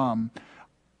to come.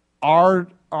 Our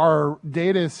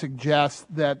data suggests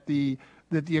that the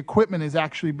equipment is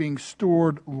actually being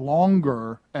stored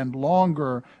longer and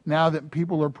longer now that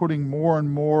people are putting more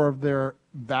and more of their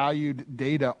valued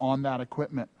data on that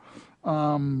equipment.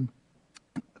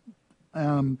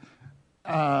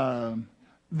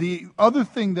 The other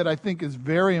thing that I think is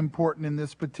very important in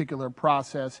this particular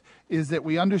process is that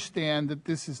we understand that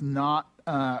this is not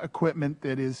equipment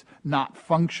that is not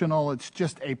functional. It's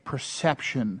just a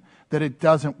perception that it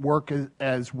doesn't work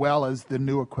as well as the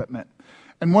new equipment.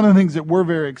 And one of the things that we're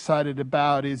very excited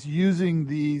about is using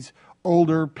these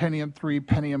older Pentium 3,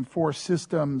 Pentium 4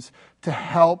 systems to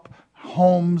help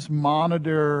homes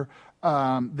monitor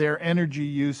their energy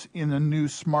use in a new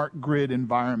smart grid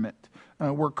environment.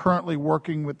 We're currently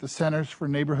working with the Centers for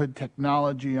Neighborhood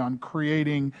Technology on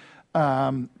creating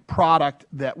product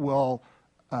that will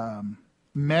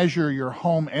measure your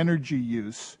home energy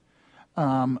use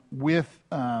and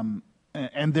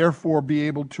therefore be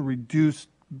able to reduce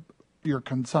your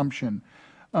consumption.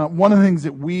 One of the things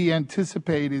that we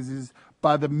anticipate is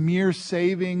by the mere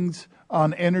savings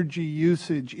on energy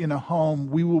usage in a home,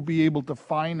 we will be able to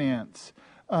finance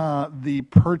the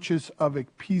purchase of a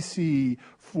PC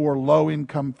for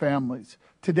low-income families.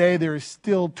 Today, there is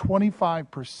still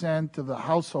 25% of the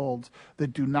households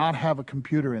that do not have a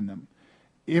computer in them.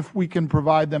 If we can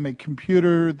provide them a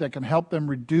computer that can help them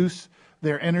reduce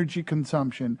their energy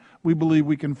consumption, we believe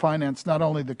we can finance not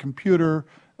only the computer,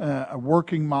 a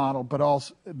working model, but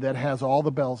also that has all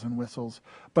the bells and whistles,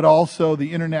 but also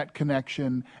the internet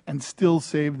connection, and still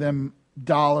save them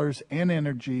dollars and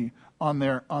energy on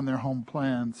their home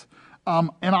plans.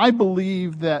 And I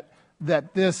believe that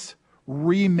this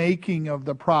remaking of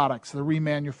the products, the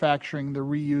remanufacturing, the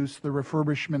reuse, the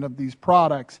refurbishment of these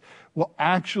products will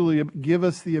actually give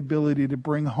us the ability to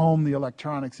bring home the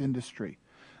electronics industry.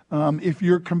 If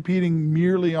you're competing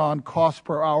merely on cost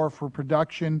per hour for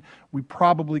production, we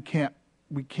probably can't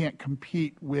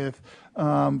compete with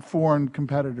foreign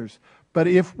competitors. But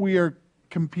if we are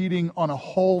competing on a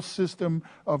whole system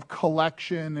of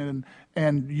collection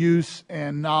and use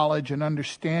and knowledge and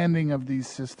understanding of these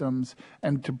systems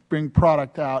and to bring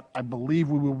product out, I believe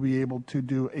we will be able to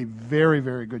do a very,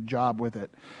 very good job with it.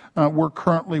 We're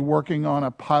currently working on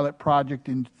a pilot project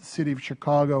in the city of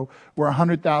Chicago where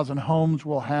 100,000 homes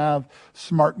will have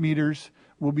smart meters.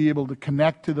 We'll be able to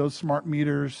connect to those smart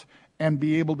meters and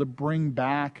be able to bring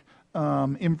back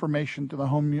information to the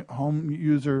home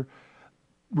user.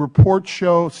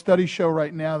 Studies show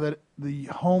right now that the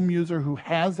home user who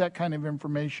has that kind of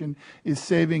information is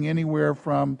saving anywhere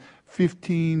from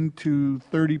 15 to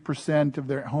 30% of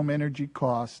their home energy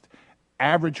cost.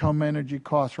 Average home energy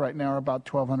costs right now are about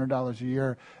 $1,200 a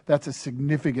year. That's a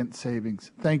significant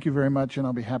savings. Thank you very much, and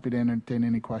I'll be happy to entertain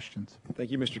any questions. Thank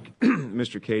you,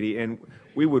 Mr. Cade. And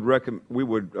we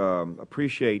would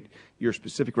appreciate your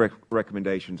specific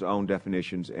recommendations on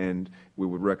definitions, and we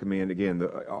would recommend, again,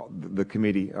 the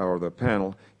committee or the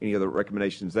panel, any other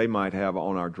recommendations they might have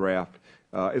on our draft,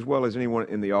 as well as anyone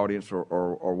in the audience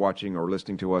or watching or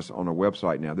listening to us on our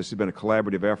website now. This has been a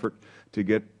collaborative effort to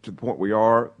get to the point we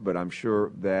are, but I'm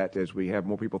sure that as we have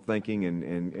more people thinking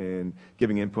and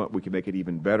giving input, we can make it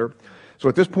even better. So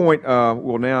at this point,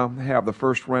 we'll now have the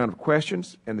first round of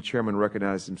questions, and the chairman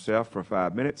recognizes himself for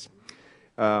 5 minutes.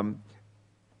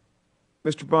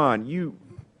 Mr. Bond, you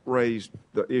raised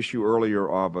the issue earlier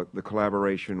of the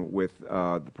collaboration with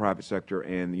the private sector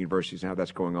and the universities and how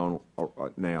that's going on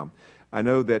now. I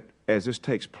know that as this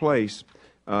takes place,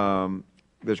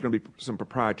 there's going to be some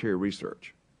proprietary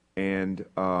research. And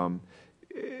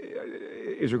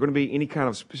is there going to be any kind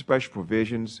of special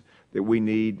provisions that we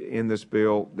need in this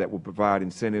bill that will provide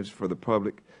incentives for the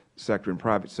public sector and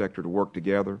private sector to work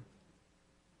together?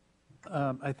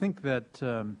 I think that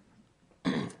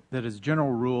that as a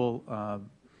general rule,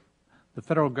 the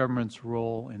federal government's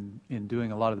role in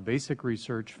doing a lot of the basic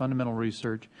research, fundamental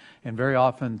research, and very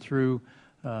often through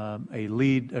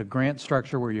a grant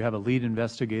structure where you have a lead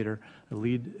investigator, a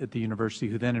lead at the university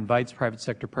who then invites private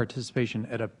sector participation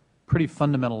at a pretty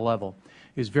fundamental level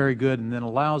is very good, and then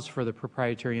allows for the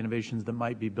proprietary innovations that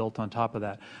might be built on top of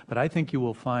that. But I think you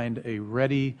will find a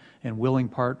ready and willing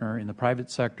partner in the private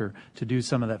sector to do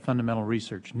some of that fundamental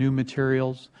research, new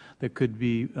materials that could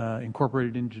be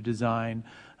incorporated into design,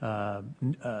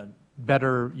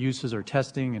 better uses or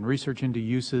testing and research into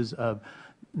uses of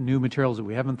new materials that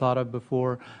we haven't thought of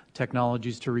before,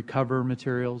 technologies to recover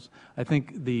materials. I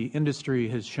think the industry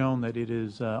has shown that it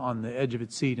is on the edge of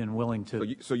its seat and willing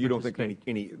to. So you don't think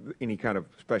any kind of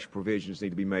special provisions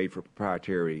need to be made for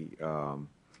proprietary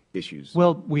issues?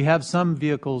 Well, we have some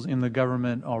vehicles in the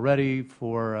government already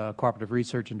for cooperative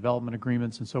research and development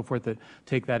agreements and so forth that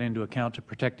take that into account to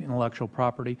protect intellectual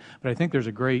property. But I think there's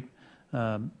a great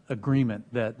agreement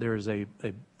that there is a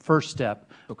first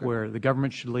step where the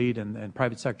government should lead and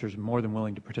private sectors are more than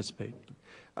willing to participate.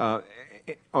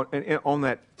 On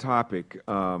that topic,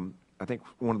 I think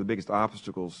one of the biggest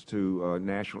obstacles to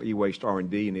national e-waste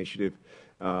R&D initiative,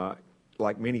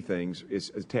 like many things,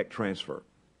 is tech transfer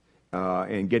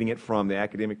and getting it from the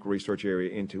academic research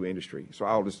area into industry. So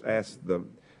I'll just ask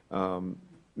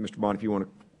Mr. Bond if you want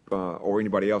to, or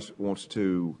anybody else wants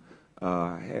to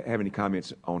have any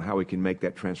comments on how we can make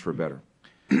that transfer better.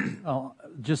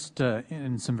 Just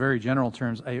in some very general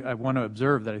terms, I want to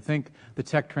observe that I think the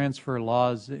tech transfer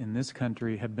laws in this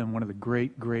country have been one of the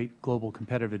great global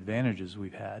competitive advantages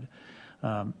we've had.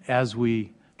 As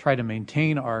we try to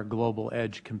maintain our global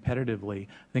edge competitively,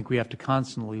 I think we have to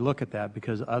constantly look at that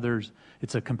because others,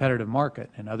 it's a competitive market,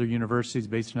 and other universities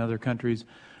based in other countries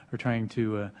are trying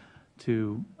to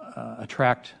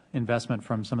attract investment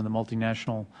from some of the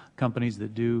multinational companies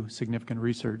that do significant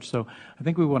research. So I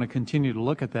think we want to continue to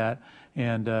look at that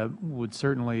and would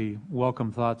certainly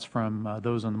welcome thoughts from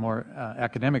those on the more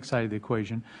academic side of the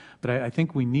equation. But I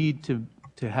think we need to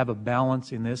have a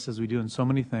balance in this, as we do in so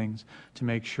many things, to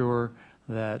make sure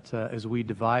that as we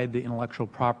divide the intellectual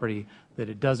property, that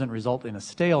it doesn't result in a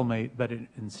stalemate, but it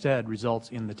instead results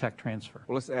in the tech transfer.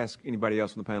 Well, let's ask anybody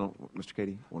else on the panel. Mr.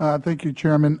 Cade. Thank you,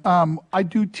 Chairman. I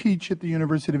do teach at the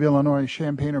University of Illinois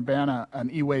Champaign-Urbana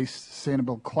an e-waste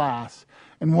sustainable class,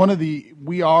 and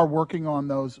we are working on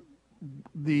those.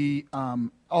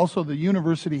 Also, the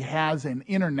university has an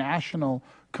international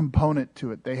component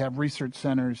to it. They have research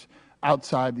centers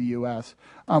outside the U.S.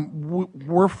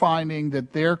 We're finding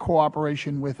that their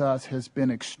cooperation with us has been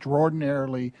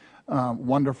extraordinarily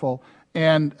wonderful,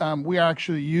 and we are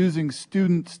actually using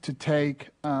students to take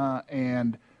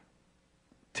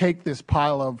this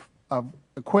pile of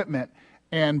equipment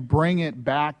and bring it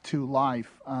back to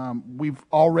life. We've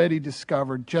already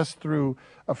discovered, just through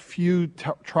a few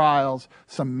trials,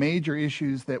 some major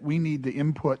issues that we need to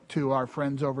input to our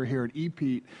friends over here at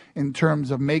EPEAT in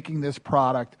terms of making this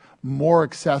product more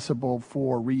accessible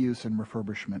for reuse and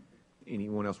refurbishment.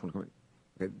 Anyone else want to comment?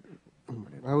 Okay.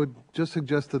 I would just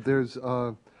suggest that there's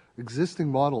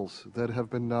existing models that have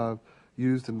been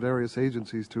used in various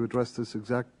agencies to address this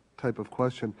exact type of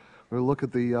question. We'll look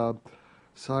at the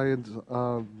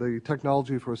the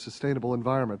technology for a sustainable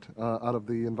environment out of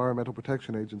the Environmental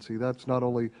Protection Agency. That's not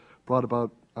only brought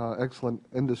about excellent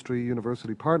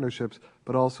industry-university partnerships,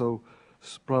 but also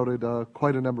sprouted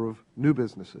quite a number of new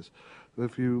businesses.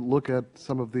 If you look at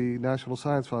some of the National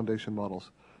Science Foundation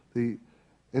models, the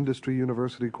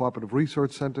industry-university cooperative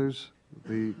research centers,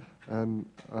 the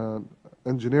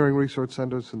engineering research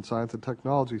centers, and science and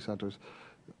technology centers,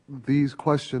 these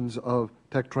questions of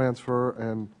tech transfer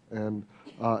and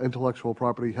intellectual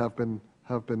property have been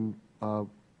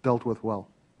dealt with well.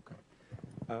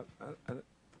 Okay.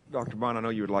 Dr. Bond, I know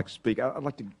you would like to speak. I'd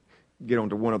like to get on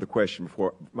to one other question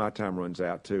before my time runs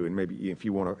out, too, and maybe if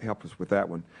you want to help us with that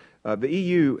one. The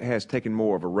EU has taken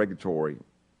more of a regulatory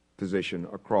position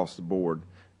across the board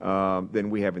than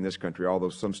we have in this country, although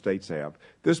some states have.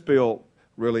 This bill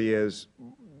really is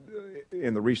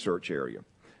in the research area.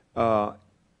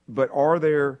 But are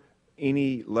there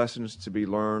any lessons to be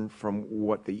learned from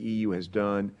what the EU has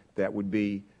done that would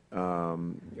be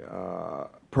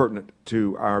pertinent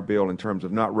to our bill in terms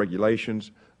of not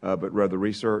regulations, but rather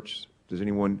research? Does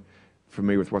anyone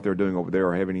familiar with what they're doing over there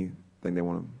or have anything they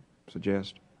want to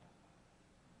suggest?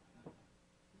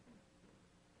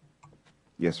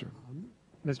 Yes, sir.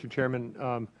 Mr. Chairman,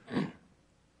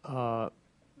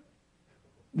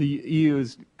 the EU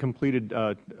has completed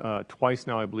twice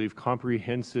now, I believe,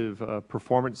 comprehensive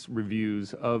performance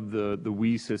reviews of the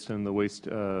WE system,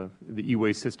 the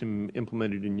e-waste system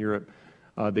implemented in Europe.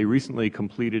 They recently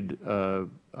completed,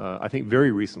 I think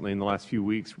very recently in the last few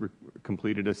weeks,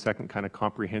 completed a second kind of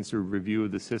comprehensive review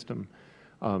of the system.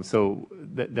 So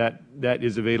that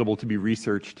is available to be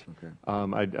researched. Okay.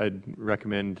 I'd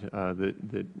recommend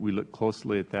that we look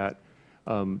closely at that.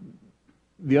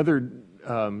 The other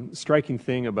striking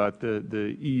thing about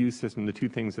the EU system, the two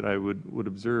things that I would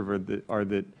observe are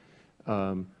that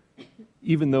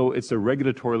even though it's a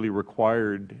regulatorily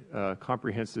required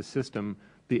comprehensive system,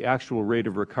 the actual rate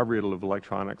of recovery of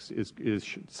electronics is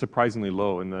surprisingly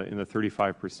low in the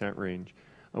 35% range,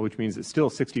 which means it's still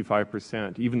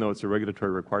 65%, even though it's a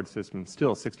regulatory required system,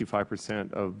 still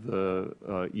 65% of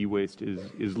the e-waste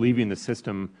is leaving the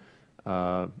system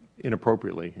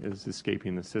inappropriately, is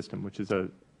escaping the system, which is a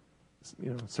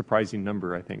surprising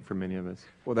number, I think, for many of us.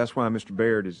 Well, that's why Mr.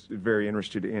 Baird is very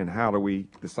interested in how do we,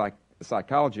 the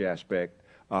psychology aspect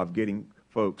of getting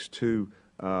folks to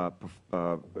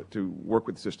work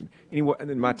with the system. Anyway, and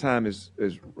then my time is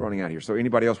running out here. So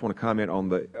anybody else want to comment on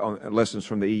lessons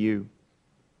from the EU?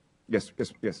 Yes,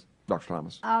 Dr.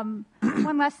 Thomas.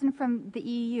 One lesson from the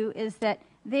EU is that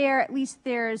at least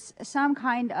there's some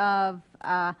kind of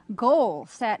goal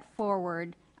set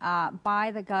forward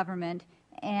by the government,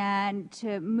 and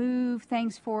to move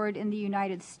things forward in the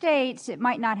United States, it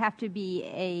might not have to be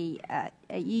a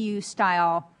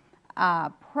EU-style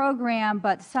program,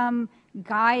 but some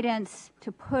guidance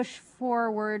to push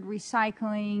forward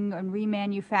recycling and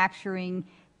remanufacturing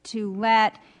to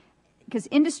because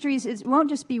industries, it won't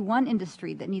just be one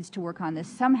industry that needs to work on this.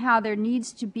 Somehow there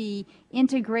needs to be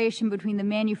integration between the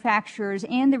manufacturers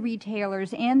and the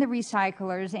retailers and the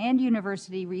recyclers and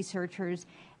university researchers,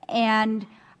 and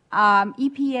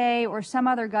EPA or some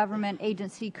other government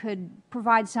agency could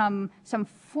provide some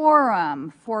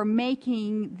forum for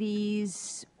making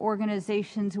these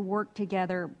organizations work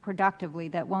together productively.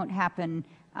 That won't happen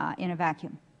in a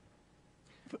vacuum.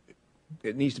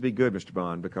 It needs to be good, Mr.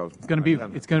 Bond, because it's going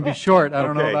to be short. I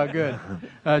don't know about good.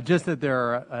 Just that there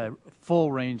are a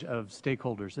full range of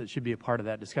stakeholders that should be a part of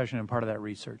that discussion and part of that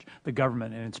research. The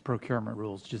government and its procurement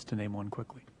rules, just to name one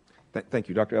quickly. Thank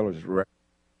you, Dr. Ellers.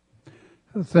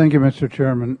 Thank you, Mr.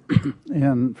 Chairman.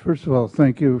 And first of all,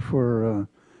 thank you for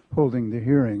holding the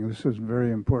hearing. This is a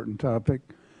very important topic.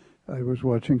 I was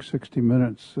watching 60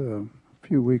 Minutes a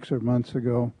few weeks or months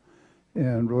ago,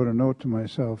 and wrote a note to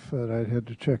myself that I had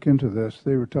to check into this.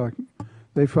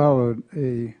 They followed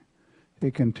a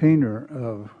container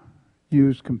of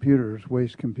used computers,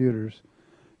 waste computers,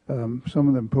 some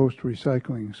of them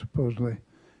post-recycling supposedly,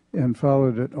 and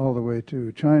followed it all the way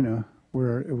to China,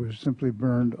 where it was simply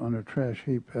burned on a trash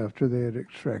heap after they had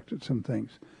extracted some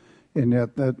things. And yet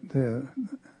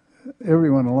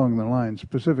everyone along the line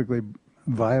specifically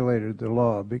violated the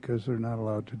law because they're not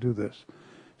allowed to do this.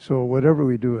 So whatever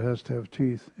we do has to have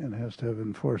teeth and has to have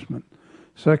enforcement.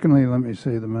 Secondly, let me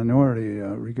say the minority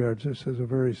regards this as a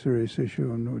very serious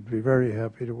issue and would be very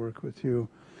happy to work with you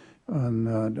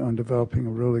on developing a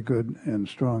really good and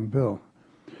strong bill.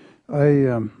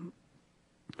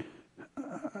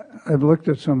 I've looked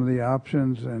at some of the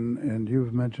options, and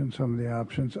you've mentioned some of the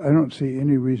options. I don't see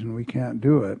any reason we can't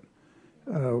do it.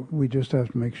 We just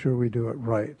have to make sure we do it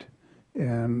right,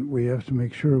 and we have to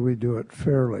make sure we do it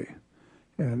fairly.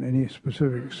 And any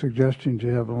specific suggestions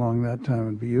you have along that time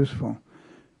would be useful.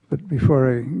 But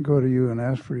before I go to you and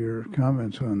ask for your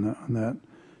comments on that,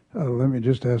 let me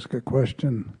just ask a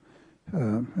question,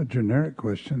 a generic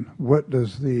question. What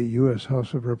does the U.S.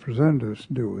 House of Representatives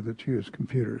do with its used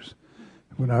computers?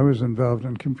 When I was involved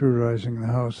in computerizing the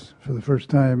House for the first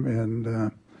time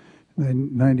in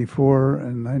 94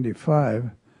 and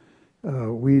 95,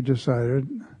 we decided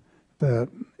that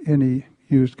any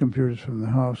used computers from the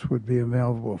House would be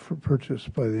available for purchase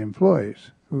by the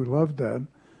employees who loved that.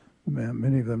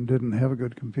 Many of them didn't have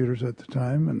good computers at the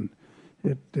time, and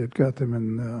it got them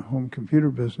in the home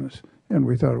computer business, and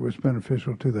we thought it was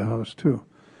beneficial to the House too.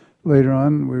 Later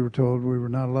on, we were told we were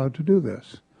not allowed to do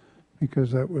this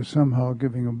because that was somehow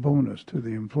giving a bonus to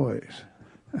the employees.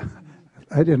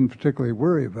 I didn't particularly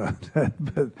worry about that,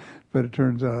 but it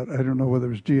turns out, I don't know whether it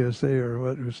was GSA or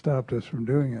what who stopped us from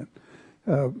doing it.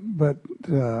 But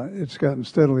it's gotten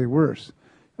steadily worse.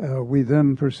 We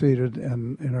then proceeded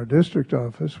in our district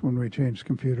office, when we changed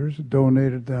computers,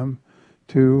 donated them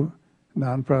to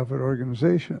nonprofit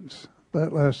organizations.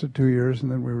 That lasted 2 years,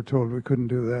 and then we were told we couldn't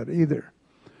do that either.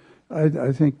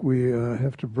 I think we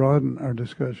have to broaden our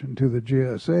discussion to the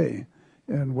GSA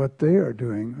and what they are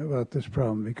doing about this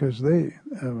problem, because they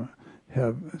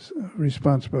have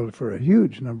responsibility for a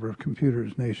huge number of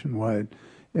computers nationwide.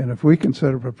 And if we can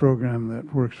set up a program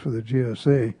that works for the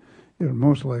GSA, it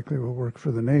most likely will work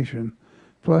for the nation.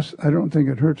 Plus, I don't think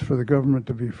it hurts for the government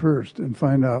to be first and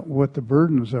find out what the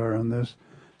burdens are on this,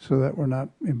 so that we're not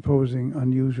imposing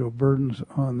unusual burdens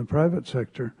on the private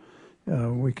sector.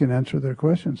 We can answer their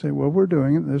questions, say, well, we're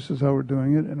doing it, this is how we're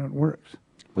doing it, and it works.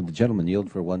 Would the gentleman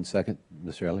yield for 1 second,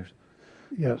 Mr. Ellers?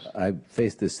 Yes. I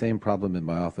faced this same problem in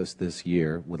my office this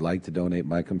year, would like to donate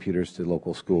my computers to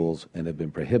local schools and have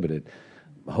been prohibited.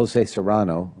 Jose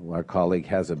Serrano, our colleague,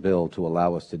 has a bill to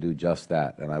allow us to do just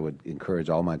that, and I would encourage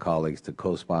all my colleagues to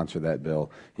co-sponsor that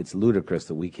bill. It's ludicrous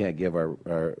that we can't give our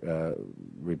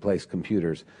replaced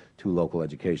computers to local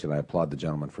education. I applaud the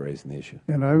gentleman for raising the issue.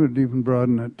 And I would even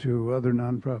broaden it to other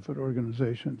nonprofit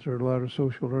organizations. There are a lot of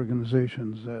social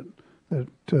organizations that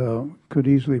could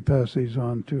easily pass these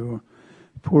on to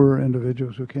poor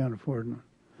individuals who can't afford them.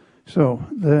 So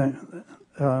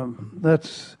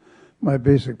that's my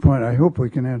basic point. I hope we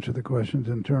can answer the questions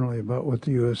internally about what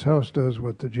the U.S. House does,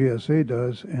 what the GSA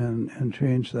does, and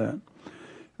change that.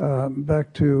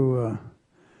 Back to,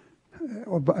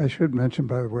 I should mention,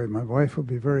 by the way, my wife will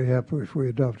be very happy if we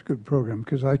adopt a good program,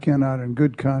 because I cannot in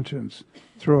good conscience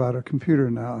throw out a computer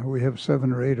now. We have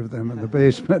 7 or 8 of them in the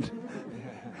basement.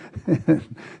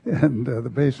 and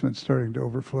the basement's starting to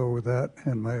overflow with that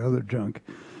and my other junk.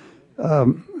 I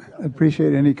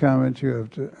appreciate any comments you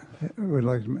have to. Would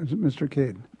like Mr.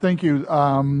 Cade. Thank you.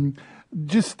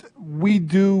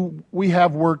 We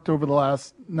have worked over the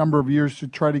last number of years to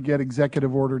try to get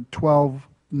Executive Order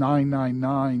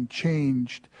 12999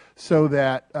 changed so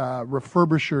that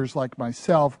refurbishers like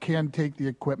myself can take the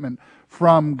equipment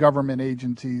from government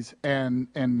agencies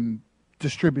and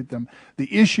distribute them.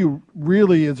 The issue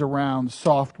really is around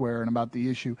software and about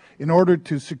the issue. In order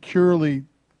to securely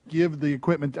give the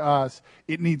equipment to us,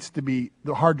 the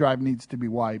hard drive needs to be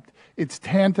wiped. It's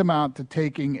tantamount to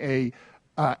taking a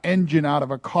engine out of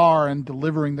a car and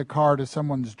delivering the car to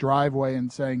someone's driveway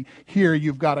and saying, here,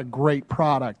 you've got a great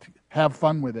product, have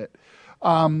fun with it.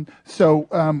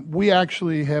 We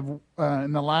actually have,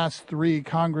 in the last 3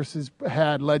 Congresses,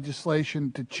 had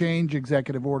legislation to change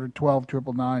Executive Order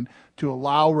 12999 to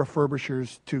allow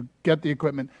refurbishers to get the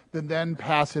equipment, then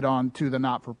pass it on to the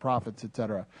not-for-profits, et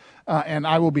cetera. And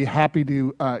I will be happy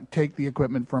to take the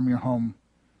equipment from your home.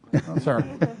 Oh, sorry.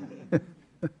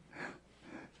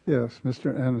 Yes,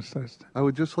 Mr. Anastas. I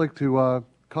would just like to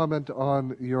comment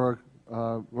on your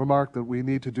remark that we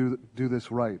need to do this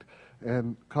right,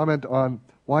 and comment on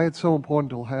why it's so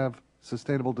important to have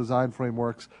sustainable design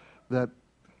frameworks that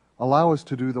allow us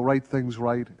to do the right things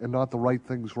right and not the right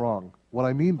things wrong. What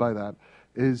I mean by that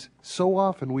is so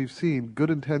often we've seen good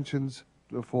intentions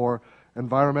for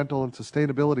environmental and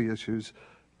sustainability issues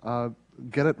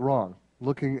get it wrong.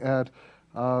 Looking at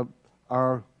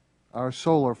our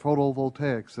solar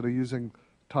photovoltaics that are using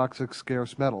toxic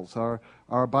scarce metals, our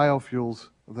biofuels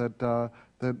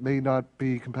that may not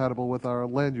be compatible with our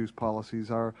land use policies,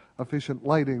 our efficient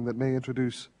lighting that may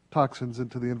introduce toxins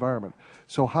into the environment.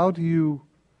 So how do you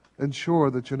ensure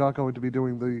that you're not going to be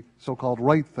doing the so-called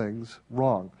right things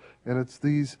wrong? And it's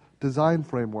these design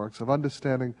frameworks of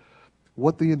understanding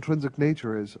what the intrinsic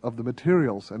nature is of the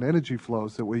materials and energy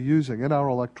flows that we're using in our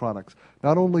electronics,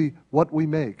 not only what we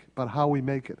make, but how we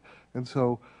make it. And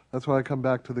so that's why I come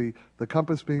back to the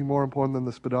compass being more important than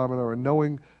the speedometer, and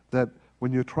knowing that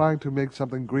when you're trying to make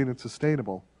something green and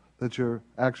sustainable, that you're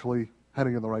actually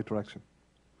heading in the right direction.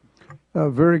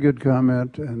 Very good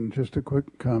comment, and just a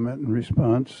quick comment in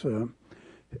response.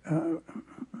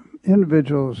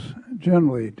 Individuals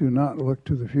generally do not look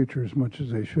to the future as much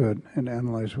as they should and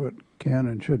analyze what can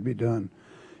and should be done.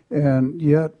 And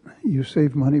yet, you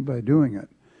save money by doing it.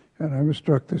 And I was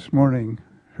struck this morning,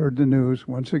 heard the news,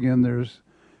 once again there's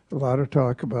a lot of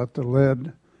talk about the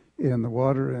lead in the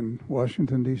water in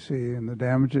Washington, D.C., and the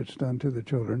damage it's done to the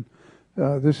children.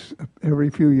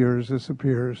 Every few years this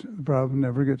appears. The problem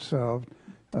never gets solved.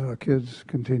 Kids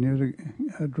continue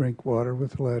to drink water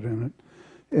with lead in it.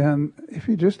 And if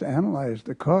you just analyze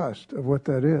the cost of what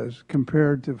that is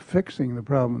compared to fixing the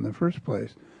problem in the first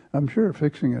place, I'm sure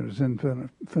fixing it is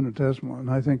infinitesimal.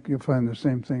 And I think you'll find the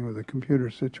same thing with the computer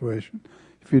situation.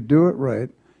 If you do it right,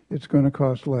 it's going to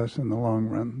cost less in the long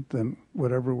run than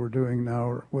whatever we're doing now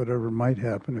or whatever might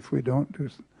happen if we don't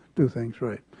do things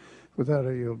right. With that,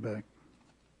 I yield back.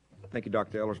 Thank you,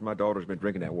 Dr. Ehlers. My daughter's been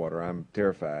drinking that water. I'm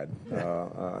terrified,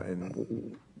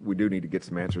 and we do need to get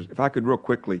some answers. If I could real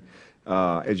quickly,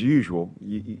 as usual,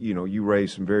 you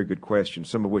raised some very good questions,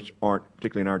 some of which aren't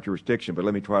particularly in our jurisdiction, but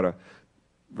let me try to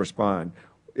respond.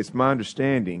 It's my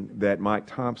understanding that Mike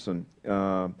Thompson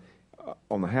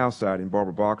on the House side and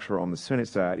Barbara Boxer on the Senate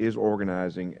side is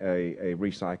organizing a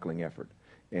recycling effort,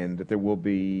 and that there will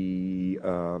be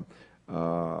a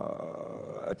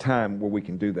time where we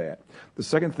can do that. The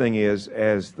second thing is,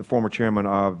 as the former chairman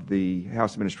of the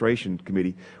House Administration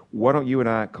Committee, why don't you and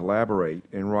I collaborate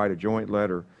and write a joint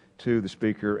letter to the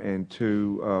Speaker and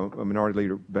to Minority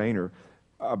Leader Boehner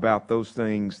about those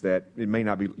things that it may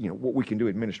not be, what we can do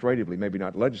administratively, maybe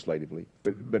not legislatively,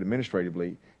 but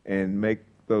administratively, and make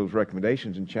those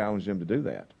recommendations and challenge them to do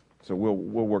that. So we'll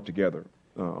work together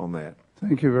on that.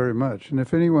 Thank you very much. And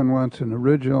if anyone wants an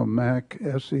original Mac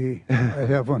SE, I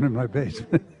have one in my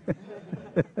basement.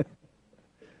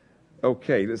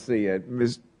 Okay, let's see.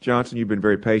 Ms. Johnson, you've been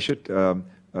very patient.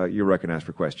 You're recognized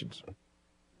for questions.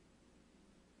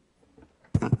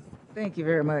 Thank you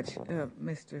very much,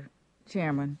 Mr.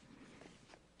 Chairman.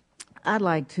 I'd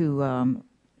like to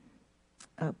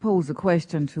pose a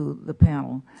question to the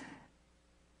panel.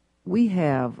 We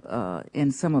have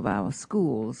in some of our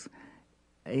schools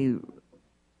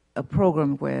a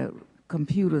program where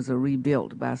computers are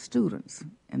rebuilt by students,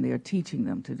 and they are teaching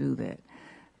them to do that.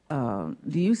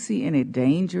 Do you see any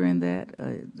danger in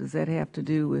that? Does that have to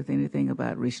do with anything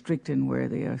about restricting where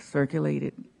they are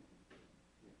circulated?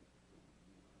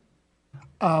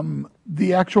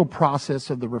 The actual process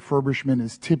of the refurbishment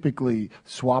is typically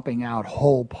swapping out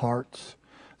whole parts.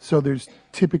 So there's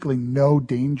typically no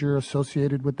danger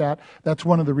associated with that. That's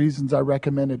one of the reasons I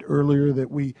recommended earlier that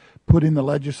we put in the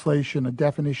legislation a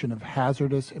definition of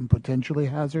hazardous and potentially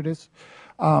hazardous.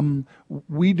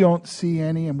 We don't see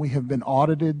any, and we have been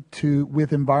audited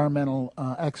with environmental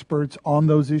experts on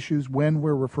those issues when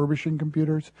we're refurbishing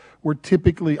computers. We're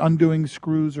typically undoing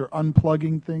screws or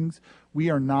unplugging things.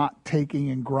 We are not taking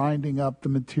and grinding up the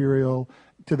material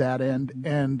to that end,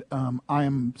 and I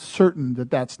am certain that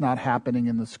that's not happening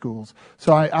in the schools.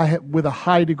 So I with a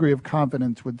high degree of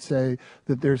confidence, would say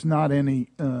that there's not any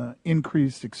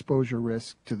increased exposure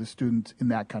risk to the students in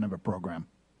that kind of a program.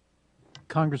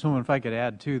 Congresswoman, if I could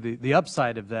add, too, the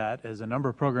upside of that, as a number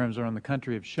of programs around the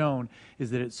country have shown, is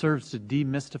that it serves to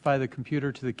demystify the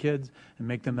computer to the kids and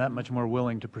make them that much more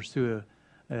willing to pursue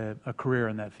a career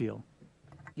in that field.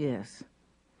 Yes.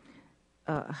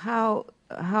 How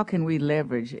can we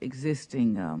leverage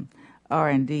existing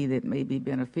R&D that may be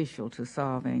beneficial to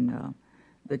solving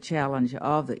the challenge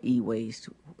of the e-waste?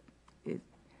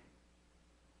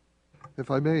 If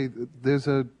I may, there's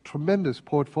a tremendous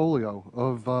portfolio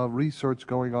of research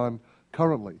going on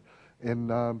currently in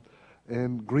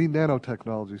green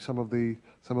nanotechnology. Some of the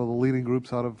leading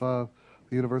groups out of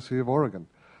the University of Oregon.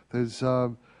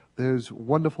 There's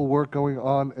wonderful work going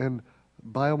on in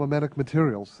biomimetic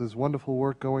materials. There's wonderful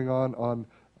work going on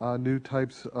new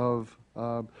types of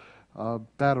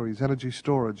batteries, energy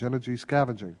storage, energy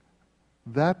scavenging.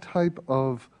 That type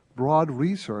of broad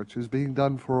research is being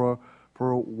done for a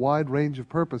wide range of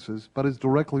purposes, but is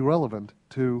directly relevant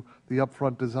to the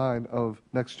upfront design of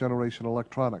next-generation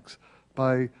electronics.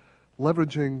 By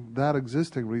leveraging that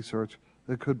existing research,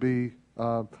 there could be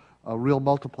a real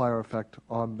multiplier effect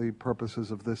on the purposes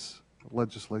of this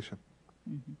legislation.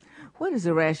 Mm-hmm. What is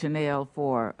the rationale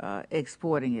for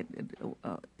exporting it?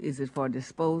 Is it for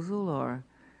disposal or?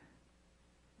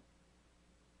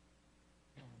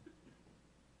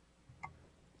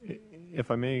 If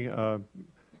I may,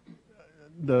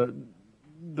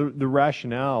 the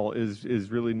rationale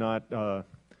is really not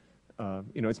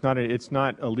it's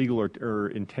not illegal or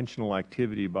intentional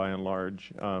activity by and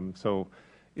large. So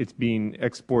it's being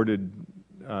exported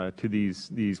to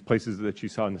these places that you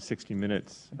saw in the 60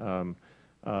 Minutes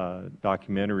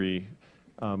documentary,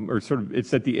 or sort of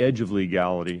it's at the edge of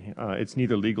legality. It's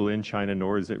neither legal in China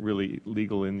nor is it really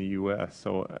legal in the U.S.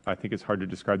 So I think it's hard to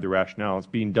describe the rationale. It's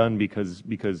being done because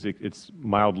it's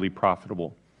mildly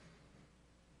profitable.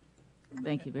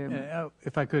 Thank you very much.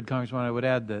 If I could, Congressman, I would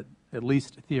add that at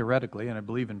least theoretically, and I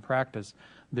believe in practice,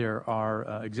 there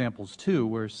are examples too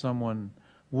where someone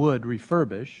would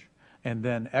refurbish and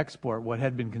then export what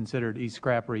had been considered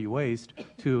e-scrap or e-waste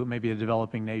to maybe a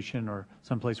developing nation or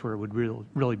someplace where it would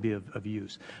really be of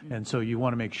use. And so you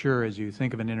want to make sure, as you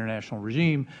think of an international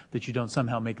regime, that you don't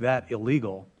somehow make that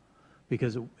illegal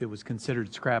because it was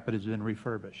considered scrap but has been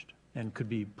refurbished and could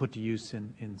be put to use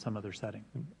in some other setting.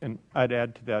 And I'd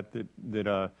add to that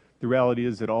the reality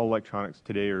is that all electronics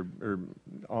today or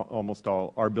almost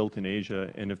all are built in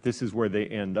Asia, and if this is where they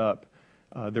end up,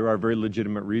 there are very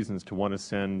legitimate reasons to want to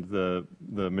send the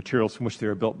materials from which they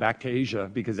are built back to Asia,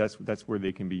 because that's where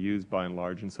they can be used by and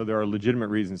large. And so there are legitimate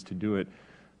reasons to do it.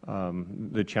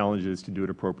 The challenge is to do it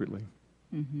appropriately.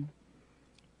 Mm-hmm.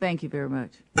 Thank you very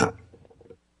much.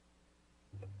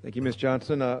 Thank you, Ms.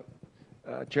 Johnson.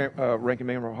 Ranking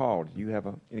Member Hall, do you have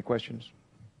any questions?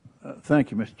 Thank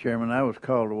you, Mr. Chairman. I was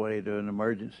called away to an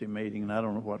emergency meeting, and I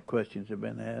don't know what questions have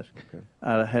been asked. Okay.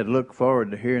 I had looked forward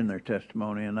to hearing their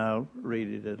testimony, and I'll read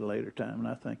it at a later time, and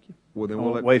I thank you. Well, then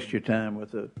we'll waste your time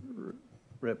with a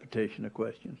repetition of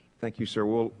questions. Thank you, sir.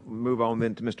 We'll move on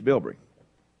then to Mr. Bilbrey.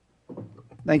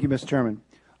 Thank you, Mr. Chairman.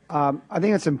 I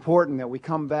think it's important that we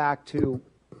come back to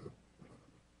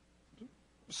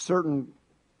certain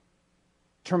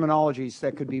terminologies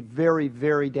that could be very,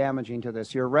 very damaging to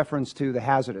this. Your reference to the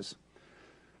hazardous.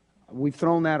 We've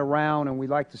thrown that around, and we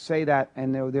like to say that,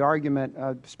 and the argument,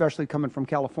 especially coming from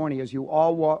California, is you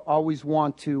always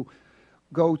want to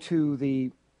go to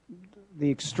the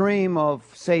extreme of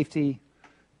safety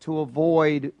to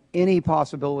avoid any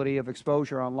possibility of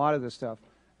exposure on a lot of this stuff.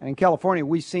 And in California,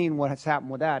 we've seen what has happened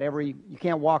with that. You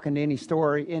can't walk into any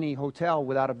store, any hotel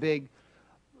without a big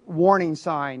warning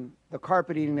sign, the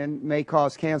carpeting may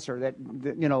cause cancer, that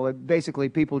you know, basically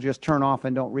people just turn off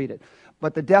and don't read it.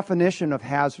 But the definition of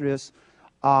hazardous,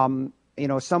 you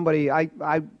know,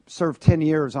 I served 10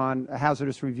 years on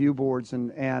hazardous review boards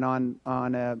and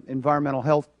on environmental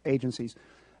health agencies,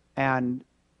 and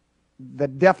the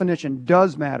definition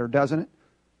does matter, doesn't it?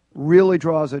 Really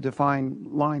draws a defined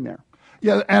line there.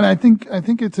 Yeah, and I think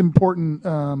it's important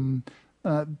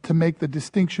to make the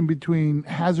distinction between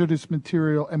hazardous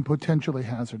material and potentially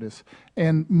hazardous.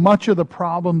 And much of the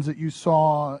problems that you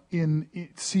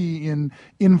see in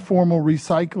informal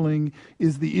recycling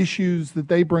is the issues that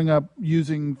they bring up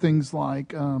using things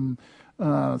like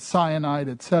cyanide,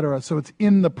 et cetera. So it's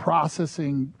in the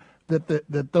processing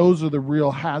that those are the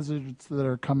real hazards that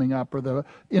are coming up, or the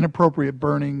inappropriate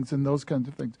burnings and those kinds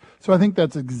of things. So I think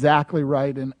that's exactly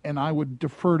right, and I would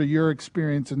defer to your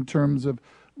experience in terms of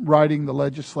writing the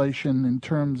legislation, in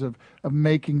terms of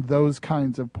making those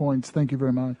kinds of points. Thank you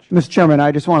very much. Mr. Chairman,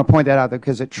 I just want to point that out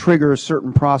because it triggers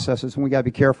certain processes, and we got to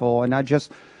be careful, and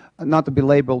not to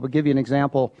belabor, but give you an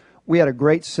example. We had a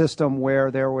great system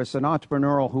where there was an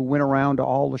entrepreneur who went around to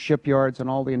all the shipyards and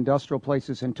all the industrial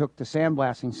places and took the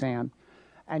sandblasting sand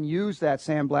and used that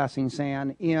sandblasting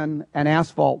sand in an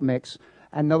asphalt mix.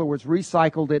 In other words,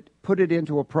 recycled it, put it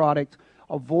into a product,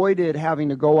 avoided having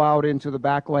to go out into the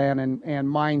backland and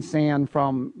mine sand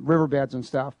from riverbeds and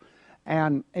stuff.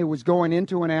 And it was going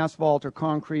into an asphalt or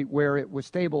concrete where it was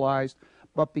stabilized.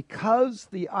 But because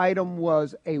the item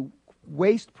was a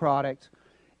waste product,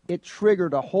 it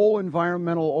triggered a whole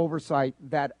environmental oversight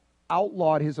that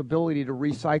outlawed his ability to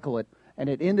recycle it, and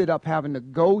it ended up having to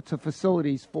go to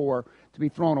facilities to be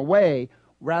thrown away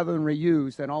rather than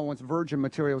reused, and all once virgin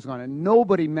material was gone. And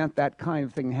nobody meant that kind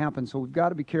of thing to happen, so we've got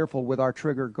to be careful with our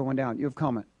trigger going down. You have a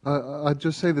comment? I'd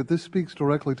just say that this speaks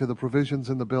directly to the provisions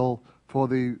in the bill for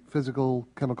the physical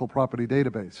chemical property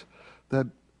database, that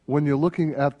when you're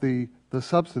looking at the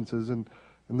substances and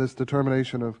this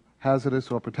determination of hazardous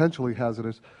or potentially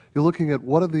hazardous, you're looking at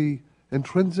what are the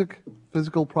intrinsic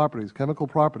physical properties, chemical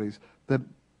properties, that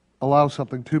allow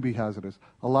something to be hazardous,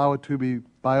 allow it to be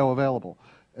bioavailable.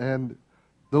 And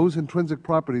those intrinsic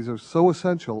properties are so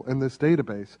essential in this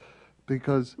database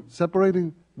because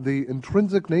separating the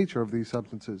intrinsic nature of these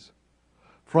substances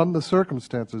from the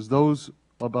circumstances, those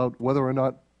about whether or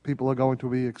not people are going to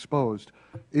be exposed,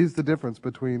 is the difference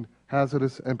between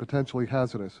hazardous and potentially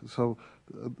hazardous. So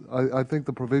I think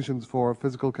the provisions for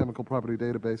physical chemical property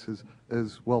database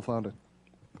is well-founded.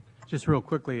 Just real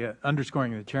quickly,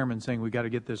 underscoring the chairman saying we got to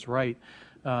get this right,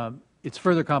 it's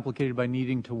further complicated by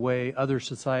needing to weigh other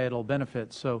societal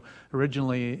benefits. So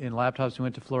originally in laptops we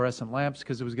went to fluorescent lamps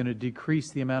because it was going to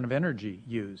decrease the amount of energy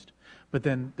used. But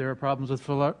then there are problems with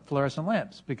fluorescent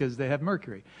lamps because they have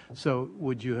mercury. So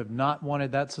would you have not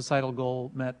wanted that societal goal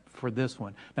met for this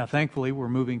one? Now, thankfully, we're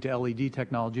moving to LED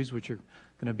technologies, which are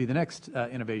going to be the next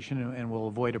innovation, and will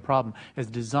avoid a problem. As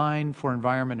design for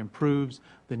environment improves,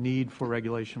 the need for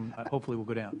regulation hopefully will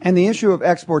go down. And the issue of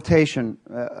exportation,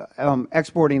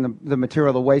 exporting the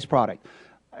material, the waste product,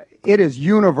 it is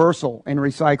universal in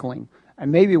recycling.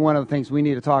 And maybe one of the things we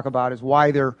need to talk about is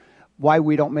why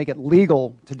we don't make it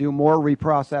legal to do more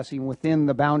reprocessing within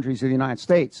the boundaries of the United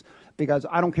States. Because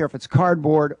I don't care if it's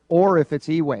cardboard or if it's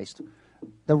e-waste.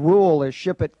 The rule is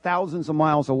ship it thousands of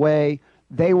miles away,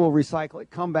 they will recycle it,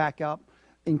 come back up,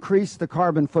 increase the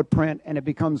carbon footprint, and it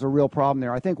becomes a real problem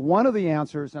there. I think one of the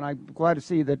answers, and I'm glad to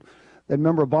see that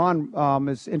Member Bond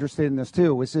is interested in this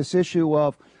too, is this issue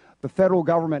of the federal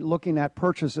government looking at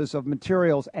purchases of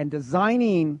materials and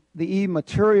designing the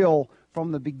e-material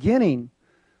from the beginning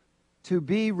to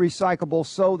be recyclable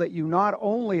so that you not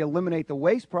only eliminate the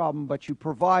waste problem, but you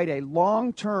provide a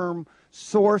long-term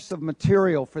source of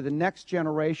material for the next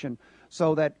generation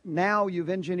so that now you've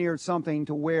engineered something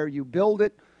to where you build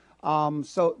it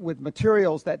so with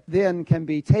materials that then can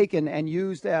be taken and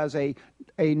used as a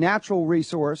natural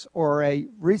resource or a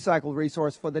recycled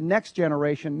resource for the next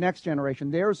generation.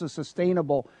 There's a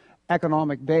sustainable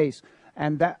economic base.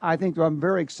 And that, I think I'm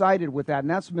very excited with that. And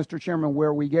that's, Mr. Chairman,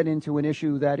 where we get into an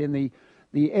issue that in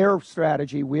the air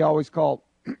strategy we always call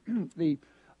the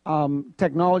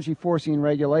technology forcing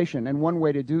regulation. And one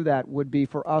way to do that would be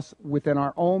for us within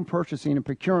our own purchasing and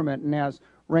procurement. And as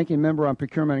ranking member on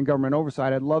procurement and government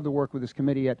oversight, I'd love to work with this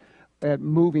committee at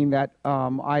moving that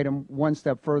item one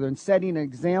step further and setting an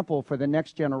example for the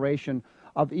next generation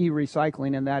of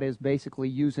e-recycling, and that is basically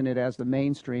using it as the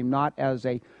mainstream, not as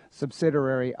a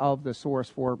subsidiary of the source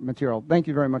for material. Thank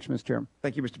you very much, Mr. Chairman.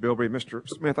 Thank you, Mr. Bilbrey. Mr.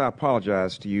 Smith, I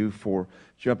apologize to you for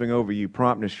jumping over you.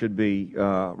 Promptness should be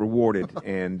rewarded,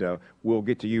 and we'll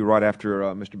get to you right after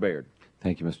Mr. Baird.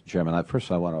 Thank you, Mr. Chairman.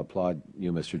 First, I want to applaud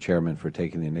you, Mr. Chairman, for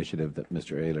taking the initiative that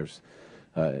Mr. Ehlers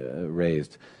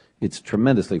raised. It's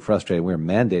tremendously frustrating. We're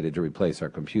mandated to replace our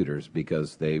computers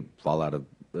because they fall out of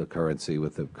the currency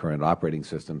with the current operating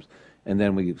systems. And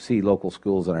then we see local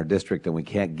schools in our district and we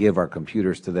can't give our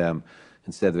computers to them.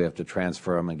 Instead, we have to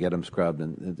transfer them and get them scrubbed,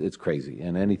 and it's crazy.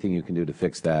 And anything you can do to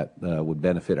fix that would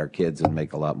benefit our kids and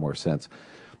make a lot more sense.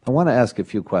 I want to ask a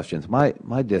few questions. My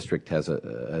district has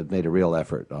made a real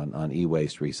effort on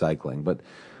e-waste recycling, but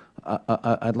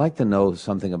I'd like to know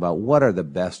something about what are the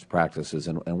best practices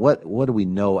and what do we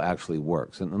know actually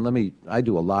works. And I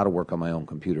do a lot of work on my own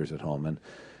computers at home,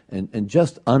 and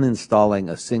just uninstalling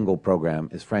a single program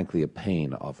is frankly a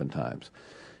pain oftentimes.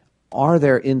 Are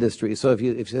there industries, so if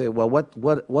you say, well,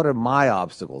 what are my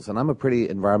obstacles? And I'm a pretty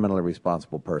environmentally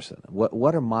responsible person.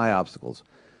 What are my obstacles?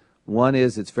 One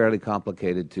is it's fairly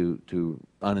complicated to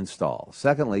uninstall.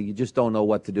 Secondly, you just don't know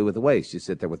what to do with the waste. You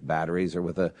sit there with batteries or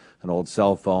with an old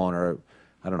cell phone, or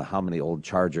I don't know how many old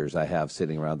chargers I have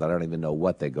sitting around that I don't even know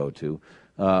what they go to.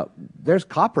 There's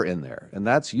copper in there, and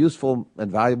that's useful and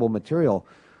valuable material,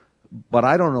 but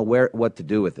I don't know what to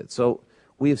do with it. So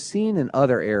we have seen in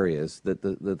other areas that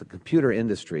the computer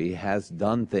industry has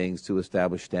done things to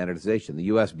establish standardization. The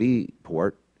USB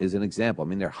port is an example. I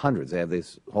mean, there are hundreds. They have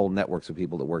these whole networks of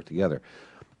people that work together.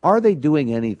 Are they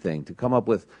doing anything to come up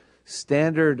with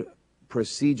standard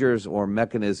procedures or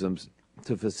mechanisms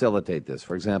to facilitate this?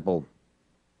 For example,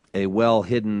 a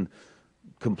well-hidden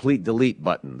complete delete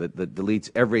button that deletes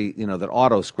every, that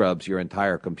auto scrubs your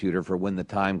entire computer for when the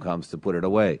time comes to put it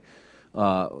away.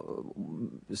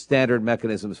 Standard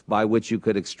mechanisms by which you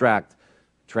could extract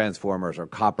transformers or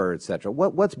copper, et cetera.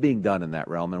 What's being done in that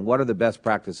realm, and what are the best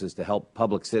practices to help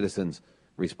public citizens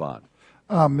respond?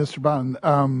 Mr.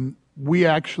 Bond, we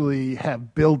actually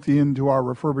have built into our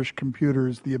refurbished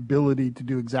computers the ability to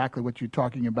do exactly what you're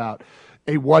talking about,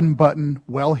 a one-button,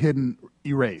 well-hidden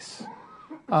erase.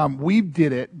 We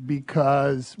did it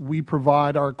because we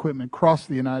provide our equipment across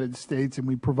the United States, and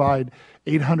we provide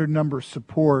 800 number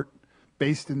support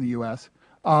based in the U.S.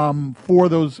 For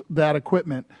that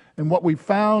equipment. And what we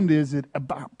found is that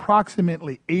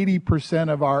approximately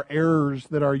 80% of our errors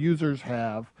that our users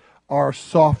have are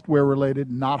software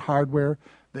related, not hardware.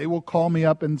 They will call me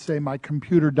up and say, my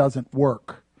computer doesn't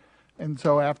work. And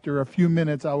so after a few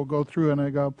minutes, I will go through and I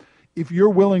go, if you're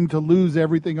willing to lose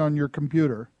everything on your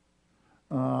computer,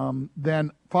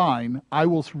 then fine, I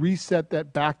will reset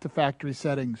that back to factory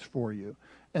settings for you.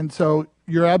 And so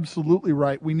you're absolutely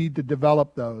right. We need to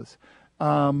develop those.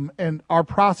 And our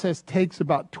process takes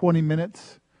about 20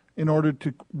 minutes in order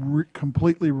to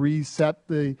completely reset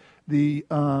the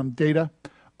data.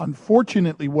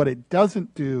 Unfortunately, what it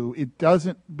doesn't do,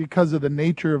 because of the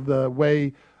nature of the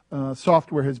way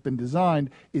software has been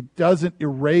designed, it doesn't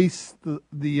erase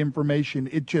the information.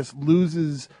 It just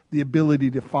loses the ability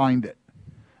to find it.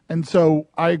 And so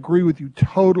I agree with you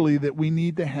totally that we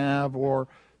need to have, or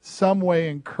some way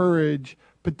encourage,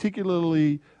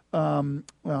 particularly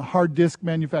hard disk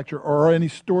manufacturer or any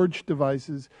storage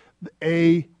devices,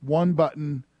 one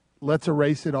button, let's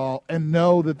erase it all, and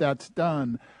know that that's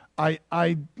done.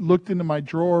 I looked into my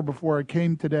drawer before I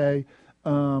came today,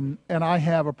 and I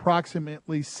have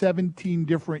approximately 17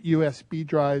 different USB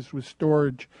drives with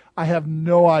storage. I have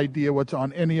no idea what's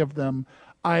on any of them.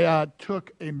 I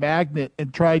took a magnet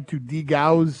and tried to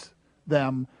degauss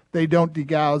them. They don't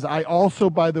degauss. I also,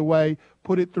 by the way,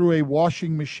 put it through a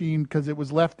washing machine because it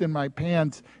was left in my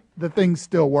pants. The thing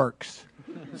still works.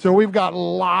 So we've got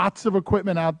lots of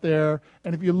equipment out there.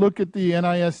 And if you look at the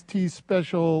NIST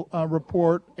special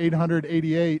report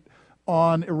 888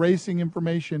 on erasing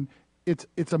information,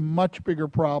 it's a much bigger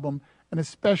problem. And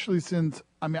especially since,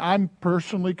 I'm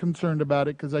personally concerned about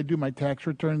it because I do my tax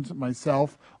returns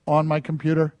myself on my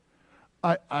computer.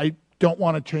 I don't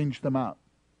want to change them out.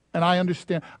 And I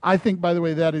understand. I think, by the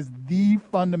way, that is the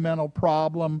fundamental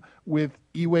problem with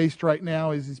e-waste right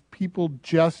now is people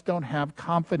just don't have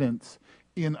confidence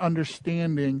in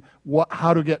understanding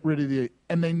how to get rid of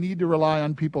and they need to rely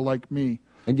on people like me.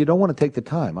 And you don't want to take the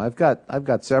time. I've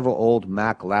got several old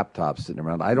Mac laptops sitting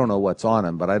around. I don't know what's on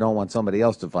them, but I don't want somebody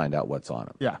else to find out what's on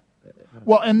them. Yeah.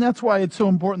 Well, and that's why it's so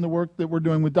important the work that we're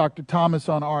doing with Dr. Thomas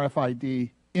on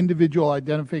RFID. individual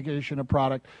identification of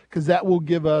product, because that will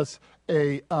give us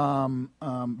a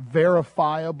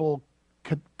verifiable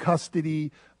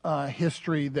custody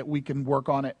history that we can work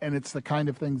on it, and it's the kind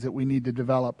of things that we need to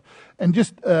develop. And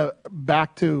just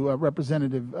back to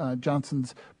Representative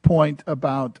Johnson's point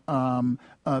about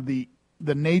the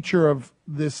nature of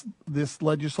this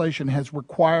legislation has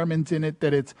requirements in it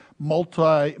that it's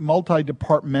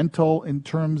multi-departmental in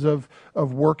terms of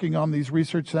working on these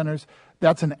research centers.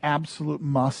 That's an absolute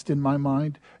must in my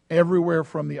mind. Everywhere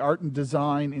from the art and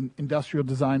design and industrial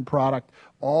design product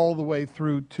all the way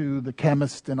through to the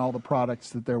chemist and all the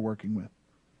products that they're working with.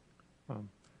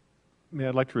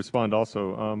 I'd like to respond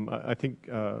also. I think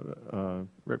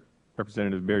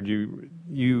Representative Baird,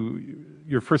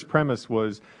 your first premise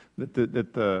was that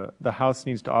the House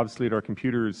needs to obsolete our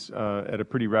computers at a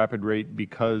pretty rapid rate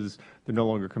because they're no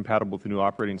longer compatible with the new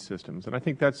operating systems. And I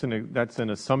think that's an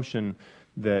assumption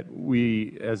that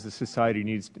we, as a society,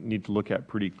 need to look at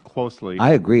pretty closely. I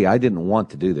agree. I didn't want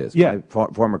to do this. Yeah. My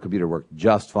former computer worked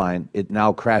just fine. It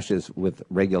now crashes with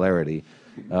regularity.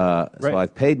 Right. So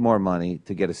I've paid more money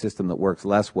to get a system that works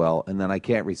less well, and then I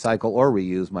can't recycle or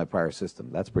reuse my prior system.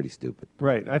 That's pretty stupid.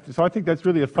 Right. So I think that's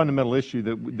really a fundamental issue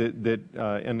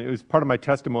and it was part of my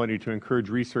testimony to encourage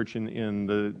research in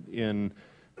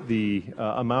the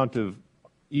amount of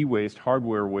e-waste,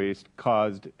 hardware waste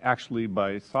caused actually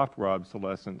by software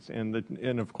obsolescence. And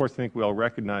of course, I think we all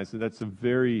recognize that that's a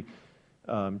very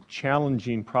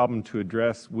challenging problem to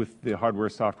address with the hardware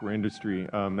software industry.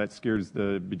 That scares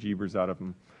the bejeebers out of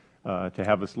them to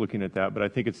have us looking at that. But I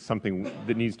think it's something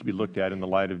that needs to be looked at in the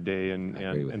light of day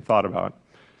and thought about.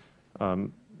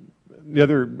 The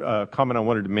other comment I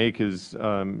wanted to make is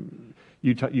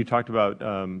you talked about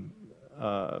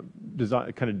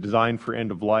design for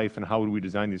end of life and how would we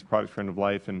design these products for end of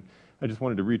life. And I just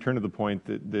wanted to return to the point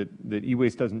that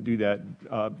e-waste doesn't do that.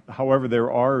 However,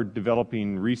 there are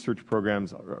developing research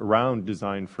programs around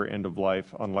design for end of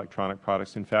life on electronic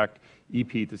products. In fact,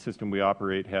 EPEAT, the system we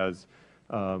operate, has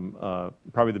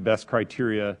probably the best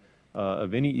criteria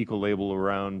of any eco-label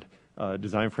around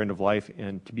design for end of life.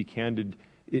 And to be candid,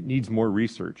 it needs more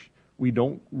research. We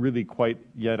don't really quite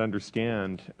yet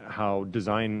understand how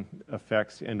design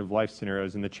affects end-of-life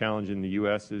scenarios, and the challenge in the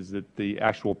U.S. is that the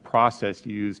actual process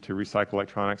used to recycle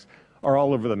electronics are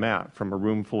all over the map, from a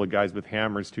room full of guys with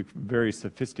hammers to very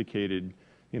sophisticated,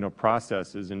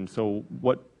 processes. And so,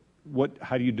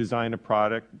 how do you design a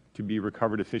product to be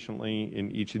recovered efficiently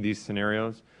in each of these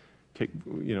scenarios?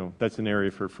 That's an area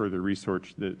for further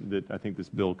research that I think this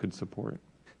bill could support.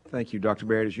 Thank you, Dr.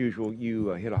 Baird. As usual, you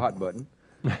hit a hot button.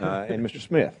 And Mr.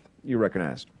 Smith, you're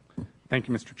recognized. Thank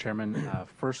you, Mr. Chairman.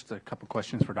 First, a couple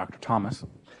questions for Dr. Thomas.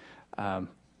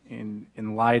 In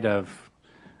light of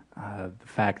the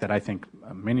fact that I think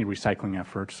many recycling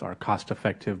efforts are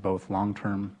cost-effective, both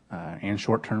long-term and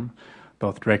short-term,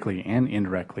 both directly and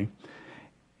indirectly,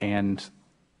 and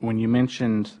when you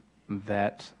mentioned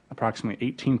that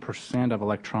approximately 18% of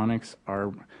electronics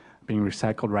are being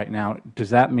recycled right now,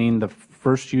 does that mean the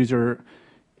first user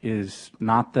is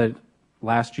not the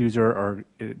last user, or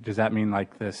does that mean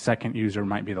like the second user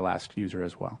might be the last user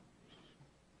as well?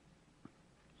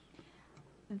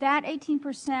 That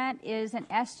 18% is an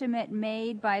estimate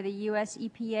made by the U.S.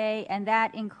 EPA, and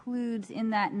that includes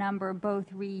in that number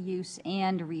both reuse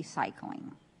and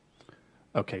recycling.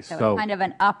 Okay, so kind of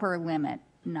an upper limit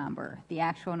number. The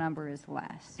actual number is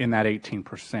less. In that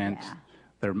 18%,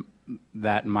 yeah.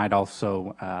 That might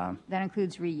also... that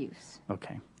includes reuse.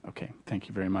 Okay, thank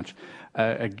you very much.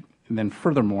 And then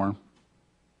furthermore,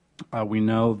 we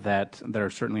know that there are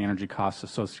certainly energy costs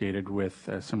associated with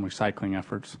some recycling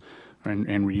efforts and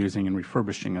reusing and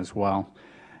refurbishing as well.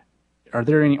 Are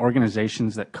there any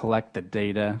organizations that collect the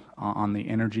data on the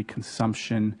energy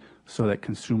consumption so that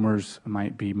consumers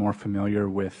might be more familiar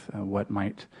with what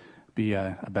might be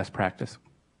a best practice?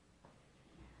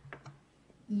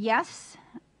 Yes.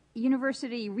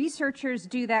 University researchers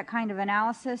do that kind of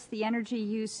analysis. The energy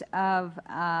use of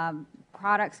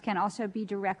products can also be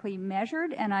directly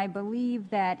measured, and I believe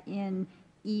that in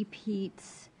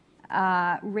EPEAT's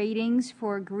ratings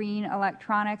for green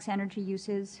electronics, energy use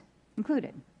is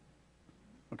included.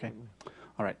 Okay.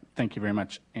 All right. Thank you very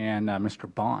much. And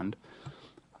Mr. Bond,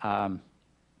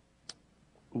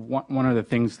 one of the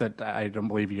things that I don't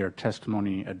believe your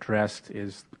testimony addressed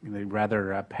is the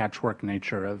rather patchwork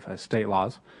nature of state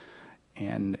laws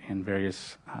and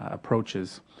various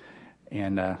approaches.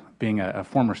 And being a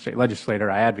former state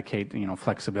legislator, I advocate,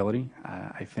 flexibility.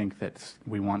 I think that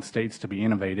we want states to be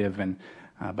innovative, and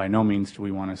by no means do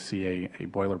we want to see a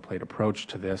boilerplate approach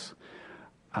to this.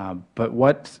 But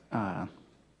what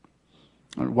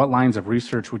what lines of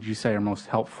research would you say are most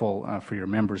helpful for your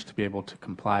members to be able to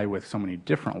comply with so many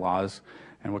different laws,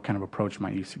 and what kind of approach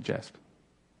might you suggest?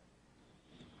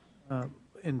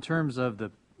 In terms of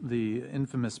the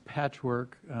infamous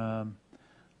patchwork,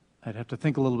 I'd have to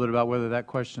think a little bit about whether that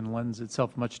question lends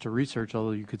itself much to research,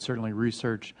 although you could certainly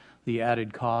research the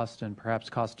added cost and perhaps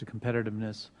cost to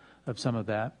competitiveness of some of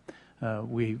that.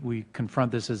 We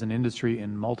confront this as an industry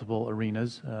in multiple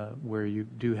arenas where you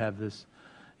do have this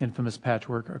infamous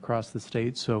patchwork across the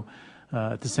state. So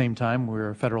at the same time, we're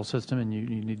a federal system, and you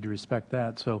need to respect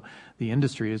that. So the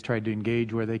industry has tried to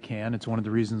engage where they can. It's one of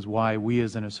the reasons why we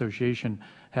as an association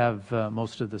have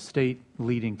most of the state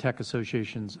leading tech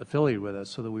associations affiliated with us,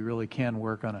 so that we really can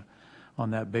work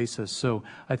on that basis. So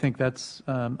I think that's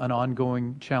an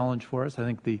ongoing challenge for us. I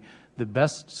think the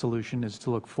best solution is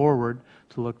to look forward,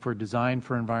 to look for design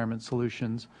for environment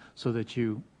solutions so that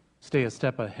you stay a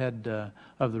step ahead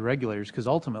of the regulators, because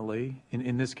ultimately,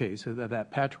 in this case,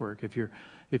 that patchwork, if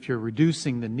you're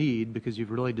reducing the need because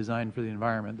you've really designed for the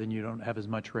environment, then you don't have as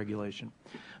much regulation.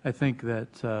 I think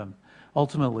that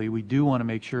ultimately we do want to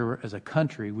make sure as a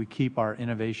country we keep our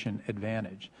innovation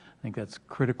advantage. I think that's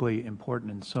critically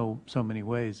important in so many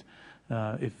ways.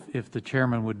 If the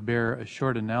chairman would bear a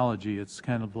short analogy, it's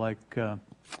kind of like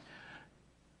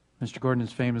Mr. Gordon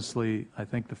is famously, I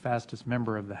think, the fastest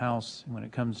member of the House when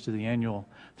it comes to the annual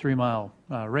 3-mile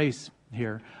race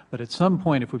here. But at some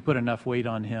point, if we put enough weight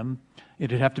on him,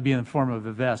 it'd have to be in the form of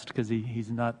a vest, because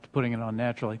he's not putting it on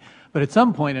naturally. But at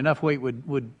some point, enough weight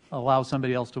would allow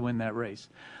somebody else to win that race.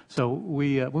 So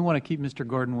we want to keep Mr.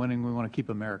 Gordon winning. We want to keep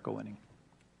America winning.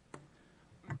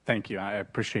 Thank you. I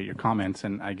appreciate your comments,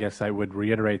 and I guess I would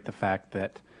reiterate the fact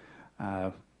that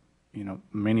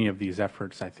many of these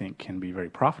efforts, I think, can be very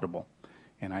profitable,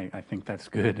 and I think that's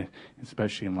good,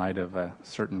 especially in light of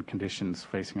certain conditions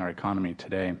facing our economy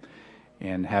today.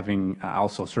 And having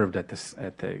also served at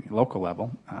the local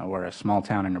level, where a small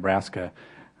town in Nebraska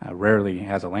rarely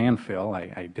has a landfill,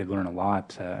 I did learn a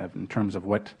lot in terms of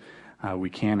what we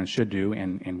can and should do,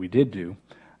 and we did do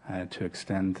to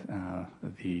extend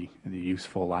the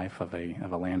useful life of a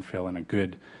landfill in a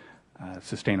good,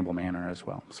 sustainable manner as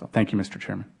well. So thank you, Mr.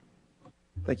 Chairman.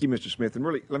 Thank you, Mr. Smith. And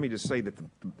really, let me just say that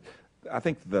I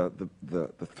think the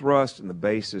thrust and the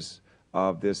basis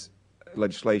of this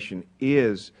legislation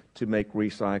is to make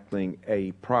recycling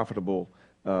a profitable,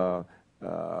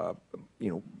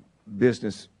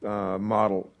 business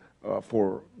model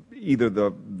for either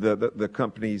the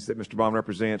companies that Mr. Baum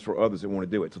represents or others that want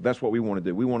to do it. So that's what we want to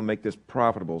do. We want to make this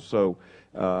profitable, so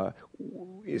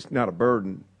it's not a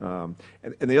burden. And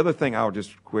the other thing, I'll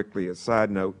just quickly, a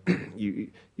side note,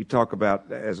 you talk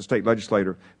about, as a state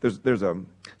legislator, there's a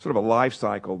sort of a life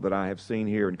cycle that I have seen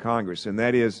here in Congress, and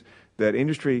that is that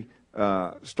industry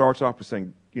starts off with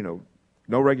saying,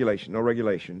 no regulation,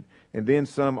 and then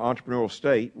some entrepreneurial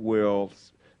state will,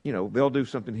 they'll do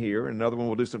something here, and another one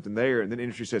will do something there, and then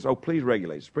industry says, oh, please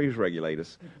regulate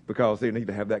us, because they need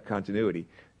to have that continuity.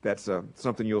 That's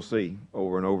something you'll see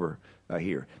over and over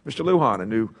here. Mr. Lujan, a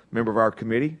new member of our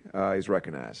committee, is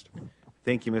recognized.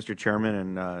 Thank you, Mr.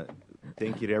 Chairman, and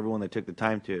thank you to everyone that took the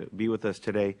time to be with us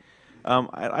today.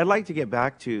 I'd like to get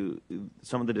back to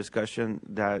some of the discussion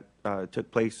that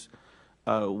took place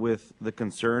with the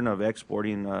concern of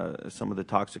exporting some of the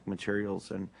toxic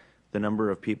materials and the number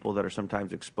of people that are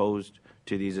sometimes exposed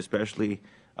to these, especially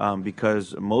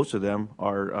because most of them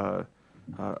are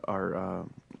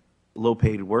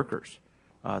low-paid workers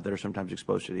that are sometimes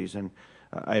exposed to these. And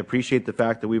I appreciate the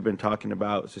fact that we've been talking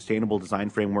about sustainable design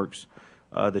frameworks,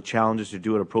 the challenges to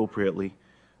do it appropriately,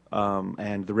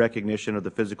 and the recognition of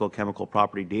the physical chemical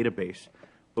property database.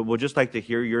 But we'd just like to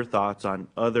hear your thoughts on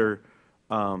other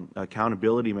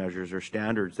accountability measures or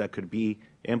standards that could be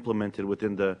implemented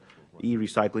within the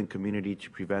e-recycling community to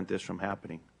prevent this from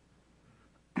happening.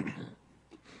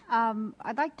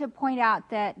 I'd like to point out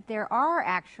that there are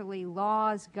actually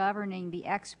laws governing the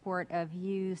export of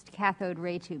used cathode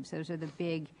ray tubes. Those are the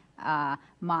big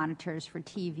monitors for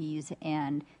TVs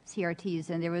and CRTs.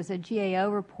 And there was a GAO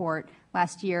report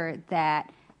last year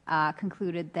that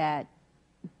concluded that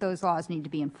those laws need to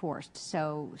be enforced.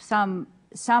 So some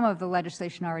of the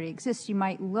legislation already exists. You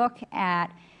might look at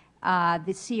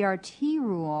the CRT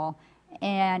rule,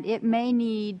 and it may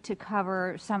need to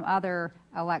cover some other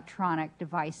electronic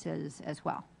devices as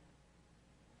well.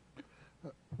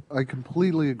 I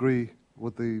completely agree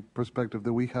with the perspective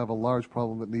that we have a large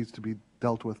problem that needs to be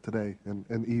dealt with today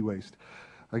in e-waste.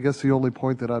 I guess the only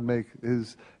point that I'd make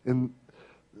is in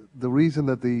the reason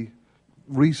that the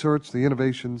research, the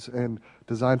innovations, and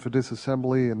design for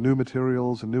disassembly and new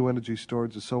materials and new energy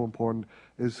storage is so important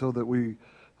is so that we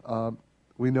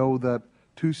know that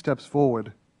 2 steps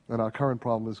forward, and our current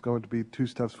problem is going to be 2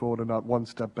 steps forward and not 1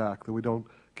 step back, that we don't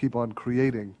keep on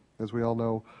creating. As we all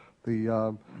know,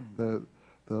 the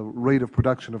rate of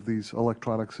production of these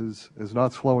electronics is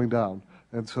not slowing down.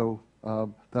 And so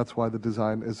that's why the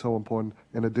design is so important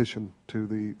in addition to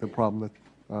the problem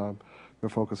that we're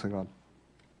focusing on.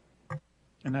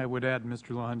 And I would add,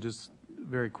 Mr. Lujan, just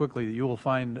very quickly, that you will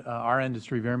find our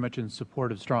industry very much in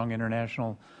support of strong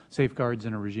international safeguards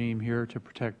and a regime here to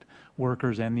protect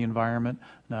workers and the environment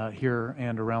here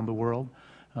and around the world.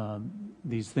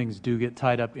 These things do get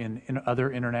tied up in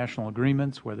other international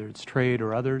agreements, whether it's trade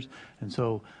or others. And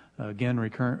so, again,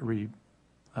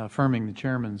 affirming the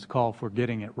chairman's call for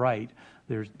getting it right,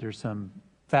 there's some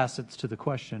facets to the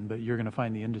question, but you're going to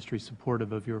find the industry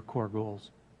supportive of your core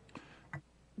goals.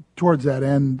 Towards that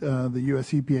end, the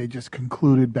U.S. EPA just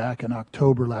concluded back in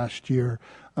October last year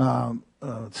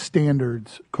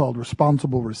standards called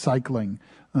responsible recycling.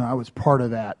 I was part of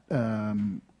that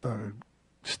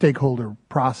stakeholder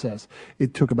process.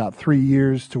 It took about 3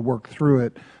 years to work through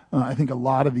it. I think a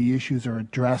lot of the issues are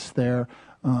addressed there.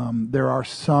 There are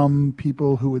some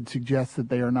people who would suggest that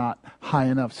they are not high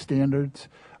enough standards.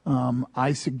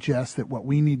 I suggest that what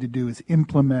we need to do is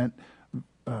implement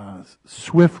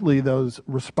swiftly those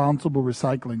responsible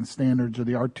recycling standards, or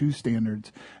the R2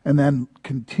 standards, and then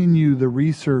continue the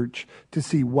research to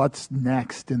see what's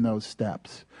next in those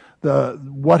steps.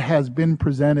 What has been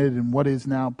presented and what is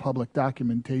now public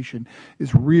documentation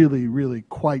is really, really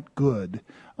quite good.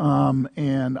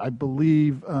 And I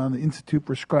believe the Institute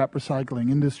for Scrap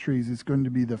Recycling Industries is going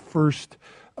to be the first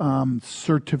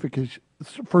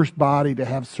first body to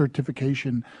have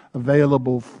certification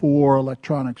available for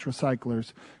electronics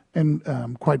recyclers. And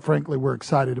quite frankly, we're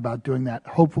excited about doing that.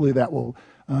 Hopefully that will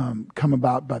come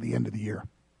about by the end of the year.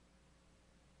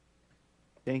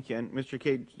 Thank you. And Mr.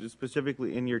 Cade,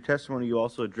 specifically in your testimony, you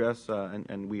also address,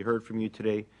 and we heard from you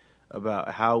today,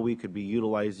 about how we could be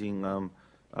utilizing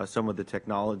some of the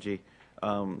technology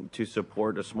to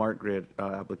support a smart grid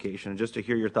application. And just to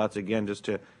hear your thoughts again, just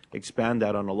to expand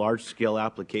that on a large-scale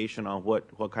application on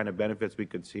what kind of benefits we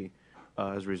could see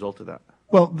as a result of that.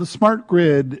 Well, the smart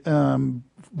grid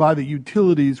by the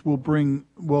utilities will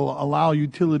allow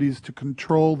utilities to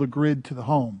control the grid to the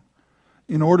home.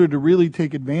 In order to really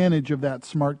take advantage of that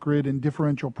smart grid and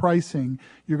differential pricing,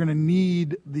 you're going to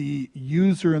need the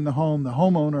user in the home, the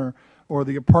homeowner, or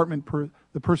the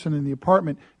the person in the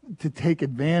apartment, to take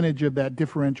advantage of that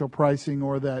differential pricing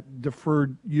or that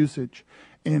deferred usage.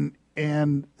 And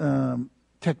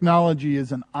technology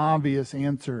is an obvious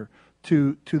answer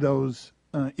to those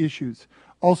issues.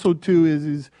 Also,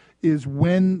 too, is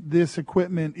when this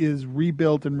equipment is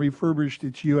rebuilt and refurbished,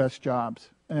 it's U.S. jobs.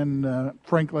 And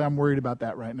frankly, I'm worried about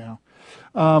that right now.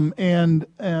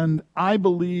 And I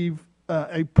believe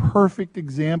a perfect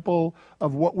example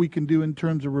of what we can do in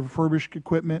terms of refurbished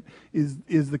equipment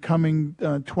is the coming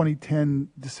 2010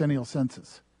 decennial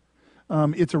census.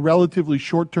 It's a relatively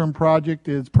short-term project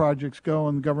as projects go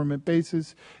on the government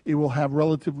basis. It will have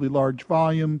relatively large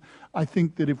volume. I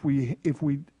think that if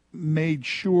we made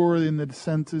sure in the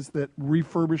census that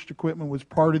refurbished equipment was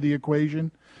part of the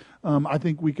equation, I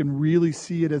think we can really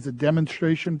see it as a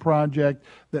demonstration project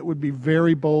that would be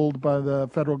very bold by the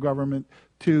federal government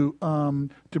to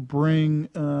bring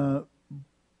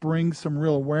some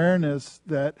real awareness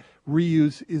that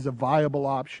reuse is a viable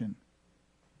option.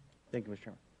 Thank you, Mr.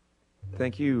 Chairman.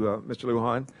 Thank you, Mr.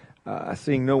 Lujan.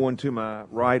 Seeing no one to my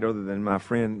right other than my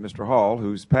friend, Mr. Hall,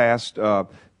 who's passed.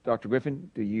 Dr.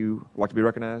 Griffin, do you like to be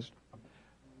recognized?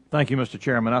 Thank you, Mr.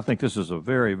 Chairman. I think this is a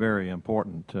very, very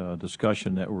important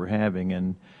discussion that we're having,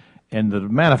 and the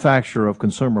manufacture of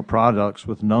consumer products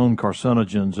with known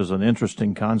carcinogens is an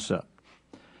interesting concept.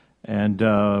 And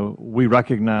we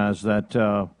recognize that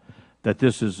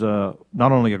this is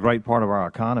not only a great part of our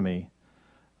economy,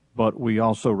 but we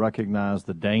also recognize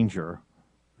the danger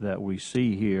that we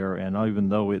see here. And even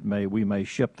though we may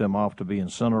ship them off to be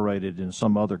incinerated in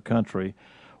some other country,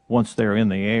 once they're in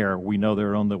the air, we know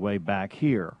they're on their way back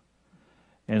here.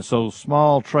 And so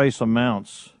small trace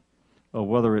amounts of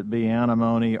whether it be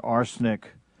antimony, arsenic,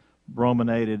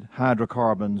 brominated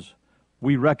hydrocarbons,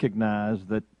 we recognize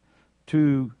that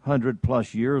 200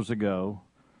 plus years ago,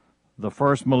 the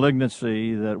first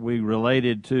malignancy that we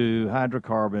related to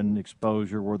hydrocarbon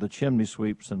exposure were the chimney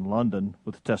sweeps in London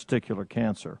with testicular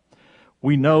cancer.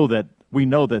 We know that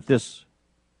this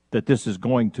is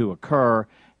going to occur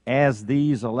as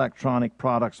these electronic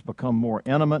products become more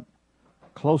intimate,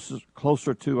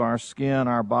 closer to our skin,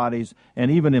 our bodies, and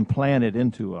even implanted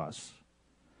into us.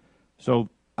 So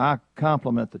I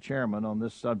compliment the chairman on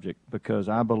this subject because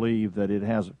I believe that it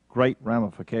has great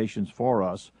ramifications for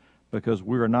us, because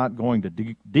we're not going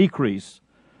to decrease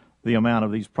the amount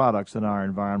of these products in our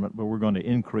environment, but we're going to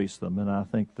increase them. And I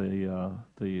think the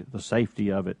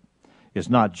safety of it is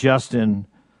not just in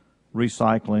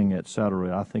recycling, et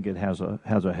cetera. I think it has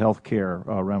a health care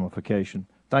ramification.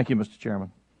 Thank you, Mr.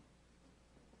 Chairman.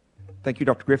 Thank you,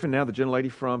 Dr. Griffin. Now the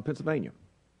gentlelady from Pennsylvania.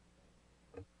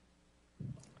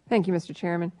 Thank you, Mr.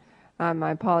 Chairman.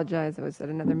 I apologize. I was at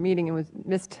another meeting and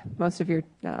missed most of your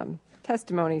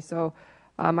testimony. So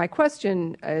my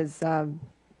question is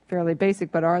fairly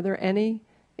basic, but are there any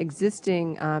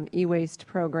existing e-waste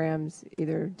programs,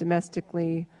 either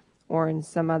domestically or in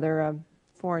some other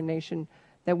foreign nation,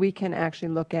 that we can actually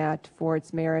look at for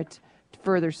its merit, to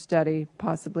further study,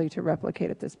 possibly to replicate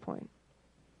at this point?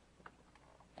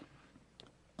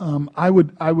 I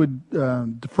would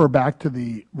defer back to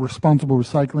the responsible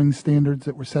recycling standards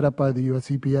that were set up by the U.S.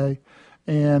 EPA,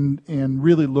 and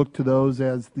really look to those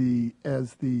as the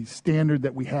standard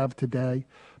that we have today.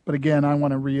 But again, I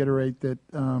want to reiterate that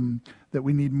that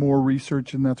we need more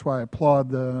research, and that's why I applaud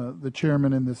the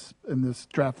chairman in this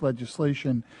draft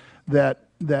legislation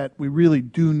that we really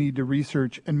do need to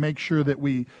research and make sure that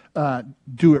we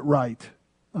do it right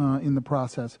in the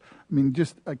process. I mean,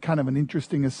 just a kind of an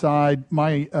interesting aside,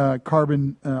 my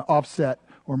carbon offset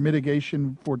or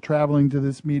mitigation for traveling to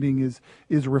this meeting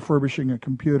is refurbishing a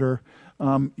computer.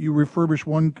 You refurbish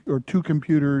one or two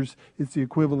computers, it's the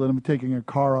equivalent of taking a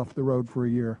car off the road for a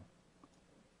year.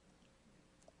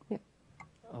 Yeah.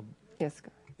 Yes.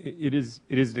 It is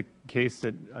the case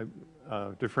that,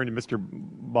 deferring to Mr.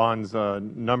 Bond's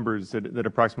numbers, that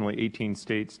approximately 18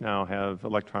 states now have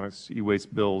electronics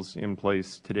e-waste bills in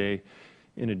place today.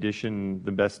 In addition,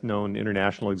 the best known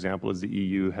international example is the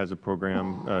EU has a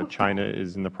program. China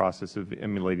is in the process of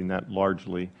emulating that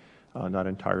largely, not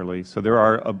entirely. So there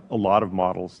are a lot of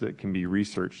models that can be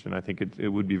researched, and I think it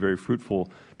would be very fruitful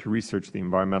to research the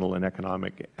environmental and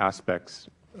economic aspects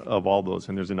of all those,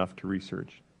 and there's enough to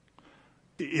research.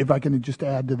 If I can just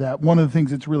add to that, one of the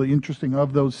things that's really interesting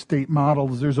of those state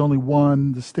models, there's only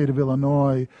one, the state of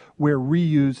Illinois, where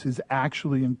reuse is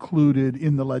actually included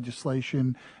in the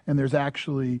legislation, and there's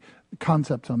actually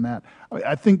concepts on that.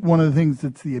 I think one of the things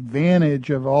that's the advantage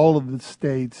of all of the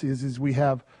states is we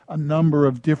have a number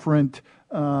of different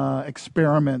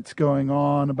experiments going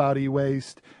on about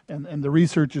e-waste, and the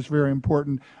research is very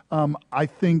important. I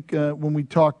think when we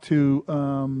talk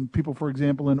to people, for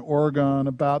example, in Oregon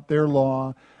about their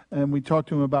law, and we talked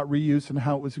to them about reuse and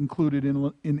how it was included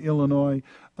in Illinois,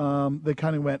 they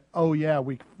kind of went, "Oh yeah,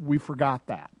 we forgot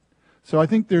that." So I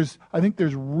think there's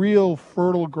real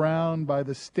fertile ground by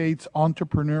the state's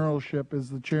entrepreneurship, as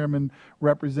the chairman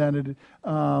represented,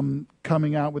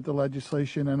 coming out with the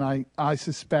legislation, and I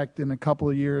suspect in a couple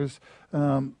of years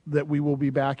that we will be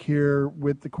back here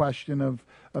with the question of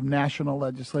national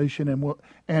legislation,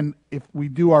 and if we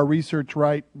do our research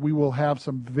right, we will have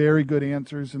some very good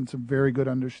answers and some very good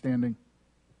understanding.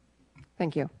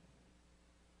 Thank you.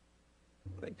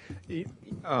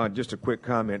 Just a quick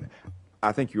comment.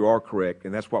 I think you are correct,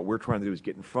 and that's what we're trying to do, is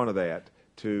get in front of that,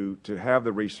 to have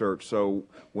the research, so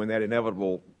when that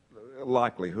inevitable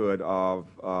likelihood of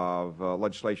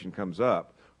legislation comes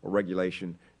up, or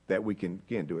regulation, that we can,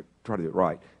 again, try to do it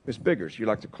right. Ms. Biggers, you'd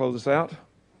like to close us out?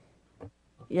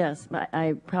 Yes,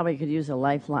 I probably could use a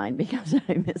lifeline because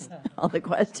I missed all the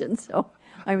questions, so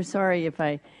I'm sorry if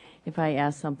I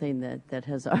asked something that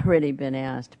has already been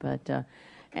asked, but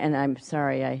and I'm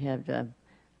sorry I have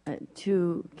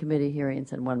 2 committee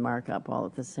hearings and 1 markup all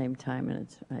at the same time, and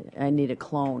I need a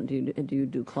clone. Do you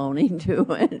do cloning too?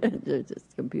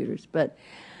 Just computers, but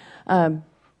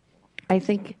I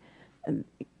think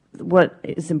what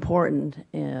is important,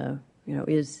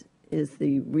 is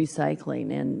the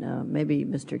recycling, and maybe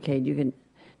Mr. Cade, you can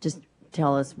just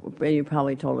tell us. You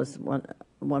probably told us one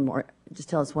more. Just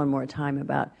tell us one more time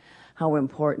about how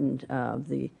important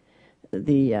the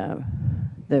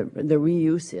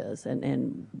reuse is,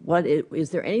 and what is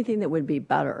there anything that would be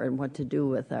better, and what to do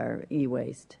with our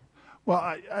e-waste?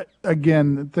 Well,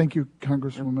 again, thank you,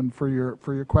 Congresswoman, for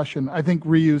your question. I think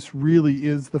reuse really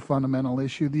is the fundamental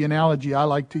issue. The analogy I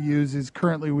like to use is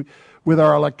currently with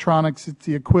our electronics, it's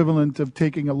the equivalent of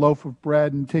taking a loaf of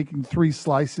bread and taking 3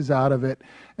 slices out of it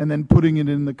and then putting it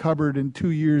in the cupboard, and 2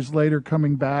 years later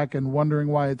coming back and wondering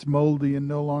why it's moldy and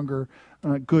no longer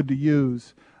good to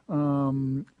use.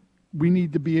 We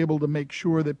need to be able to make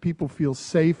sure that people feel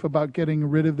safe about getting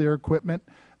rid of their equipment,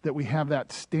 that we have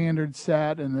that standard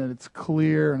set and that it's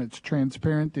clear and it's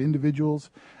transparent to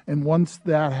individuals. And once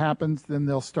that happens, then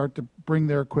they'll start to bring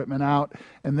their equipment out.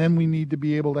 And then we need to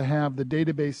be able to have the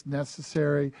database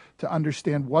necessary to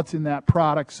understand what's in that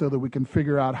product so that we can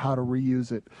figure out how to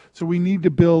reuse it. So we need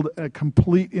to build a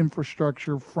complete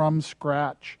infrastructure from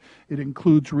scratch. It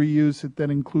includes reuse, it then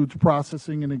includes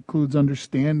processing, and includes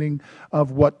understanding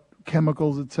of what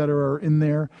chemicals, et cetera, are in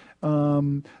there.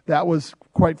 That was,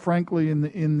 quite frankly, in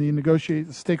the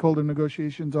stakeholder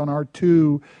negotiations on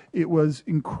R2, it was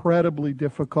incredibly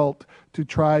difficult to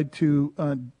try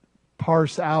to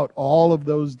parse out all of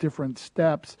those different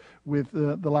steps with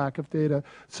the lack of data.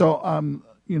 So,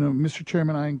 Mr.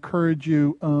 Chairman, I encourage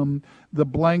you, the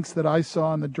blanks that I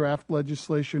saw in the draft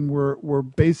legislation were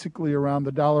basically around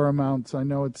the dollar amounts. I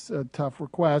know it's a tough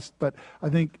request, but I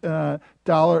think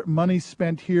money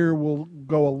spent here will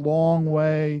go a long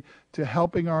way to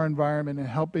helping our environment and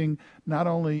helping not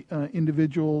only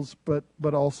individuals,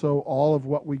 but also all of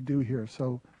what we do here.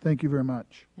 So thank you very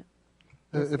much.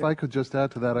 If I could just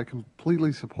add to that, I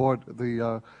completely support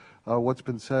the what's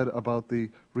been said about the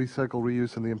recycle,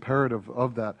 reuse, and the imperative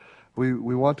of that. We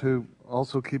want to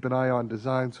also keep an eye on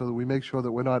design so that we make sure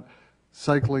that we're not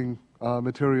cycling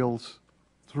materials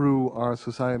through our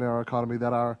society and our economy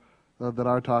that are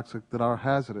toxic, that are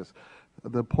hazardous.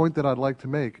 The point that I'd like to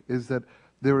make is that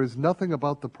there is nothing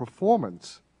about the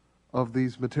performance of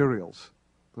these materials,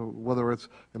 whether it's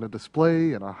in a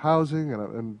display, in a housing,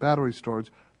 in battery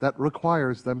storage, that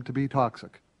requires them to be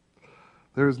toxic.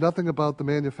 There is nothing about the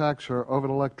manufacture of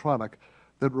an electronic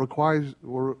that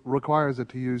requires it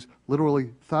to use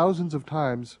literally thousands of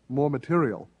times more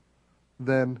material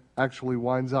than actually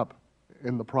winds up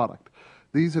in the product.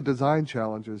 These are design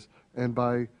challenges, and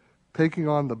by taking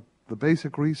on the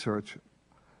basic research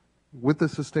with the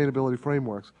sustainability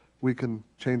frameworks, we can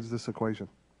change this equation.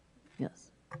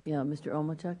 Yes. Yeah, Mr.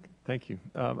 Omelchuck? Thank you.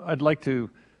 I'd like to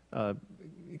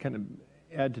kind of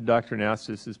add to Dr.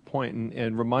 Anastas' point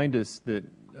and remind us that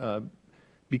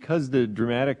because the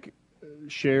dramatic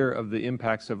share of the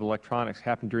impacts of electronics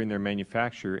happen during their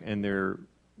manufacture and their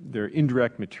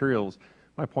indirect materials,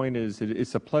 my point is that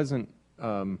it's a pleasant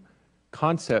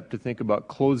concept to think about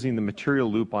closing the material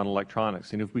loop on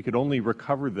electronics. And if we could only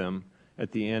recover them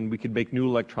at the end, we could make new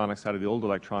electronics out of the old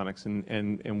electronics,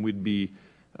 and we'd be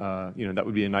that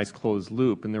would be a nice closed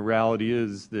loop. And the reality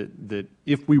is that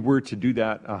if we were to do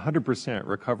that 100%,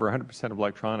 recover 100% of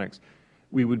electronics,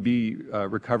 we would be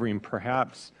recovering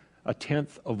perhaps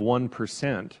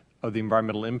 0.1% of the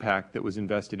environmental impact that was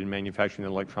invested in manufacturing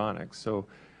the electronics. So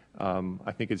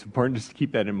I think it's important just to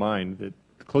keep that in mind, that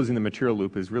closing the material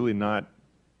loop is really not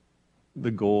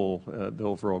the goal, the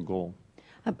overall goal.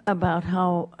 About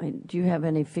how, do you have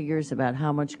any figures about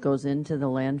how much goes into the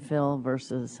landfill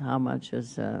versus how much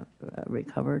is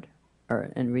recovered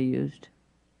and reused?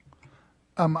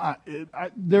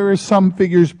 There are some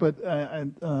figures, but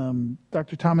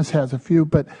Dr. Thomas has a few,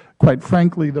 but quite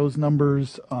frankly, those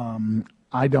numbers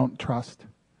I don't trust.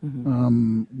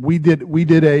 Mm-hmm. We did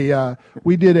a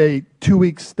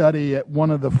 2-week study at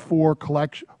one of the 4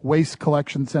 waste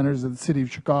collection centers of the city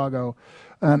of Chicago,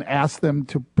 and asked them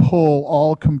to pull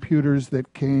all computers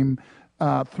that came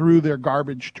through their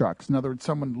garbage trucks. In other words,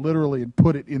 someone literally had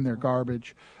put it in their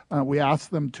garbage. We asked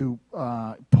them to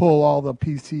pull all the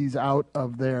PCs out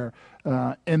of there,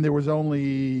 and there was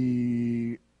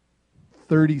only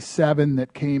 37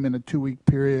 that came in a 2-week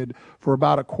period for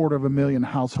about 250,000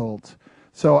 households.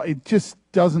 So it just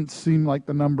doesn't seem like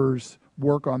the numbers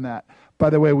work on that. By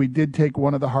the way, we did take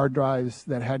one of the hard drives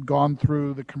that had gone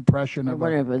through the compression of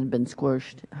it had been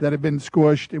squished. That had been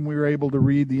squished, and we were able to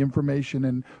read the information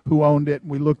and who owned it.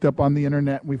 We looked up on the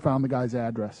internet, and we found the guy's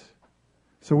address.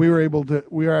 So we were able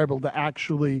to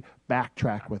actually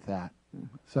backtrack with that.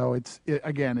 So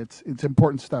again, it's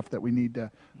important stuff that we need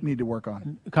to work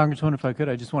on. Congressman, if I could,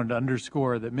 I just wanted to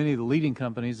underscore that many of the leading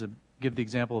companies, give the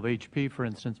example of HP, for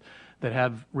instance, that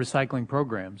have recycling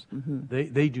programs,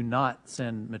 they do not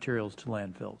send materials to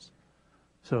landfills.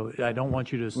 So I don't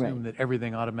want you to assume that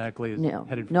everything automatically is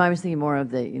headed for. No, I was thinking more of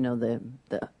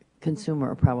the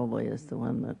consumer probably is the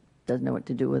one that doesn't know what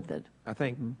to do with it. I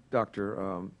think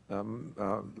Dr.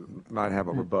 Might have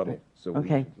a rebuttal. So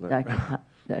okay,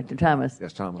 Dr. Thomas.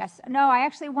 Yes, Thomas. Yes. No, I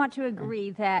actually want to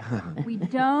agree that we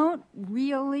don't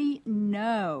really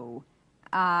know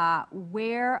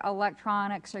where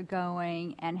electronics are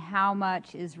going and how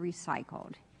much is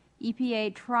recycled.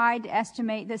 EPA tried to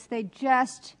estimate this. They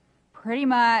just pretty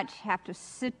much have to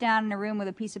sit down in a room with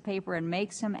a piece of paper and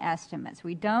make some estimates.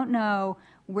 We don't know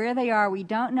where they are. We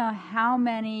don't know how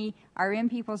many are in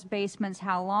people's basements,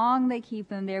 how long they keep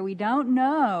them there. We don't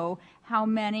know how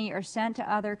many are sent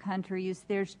to other countries.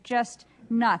 There's just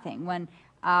nothing. When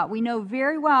we know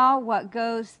very well what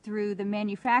goes through the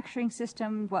manufacturing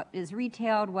system, what is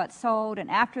retailed, what's sold,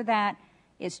 and after that,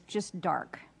 it's just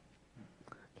dark.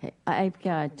 Okay, I've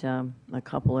got a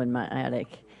couple in my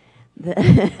attic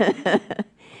that,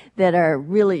 that are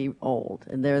really old,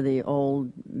 and they're the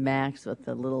old Macs with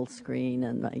the little screen,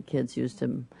 and my kids used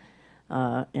them,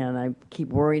 and I keep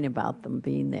worrying about them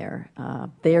being there.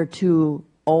 They are too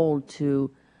old to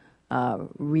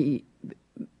be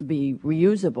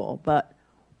reusable, but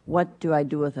what do I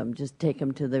do with them? Just take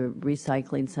them to the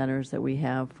recycling centers that we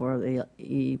have for the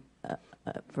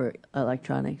for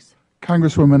electronics?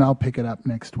 Congresswoman, I'll pick it up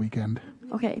next weekend.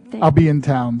 Okay, thanks. I'll be in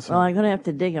town. So. Well, I'm going to have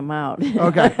to dig them out.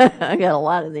 Okay. I got a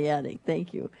lot in the attic.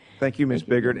 Thank you. Thank you, Ms.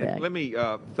 Biggert. Back. And let me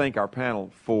thank our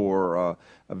panel for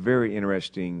a very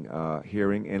interesting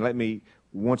hearing. And let me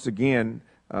once again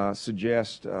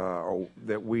suggest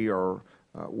that we are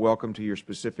welcome to your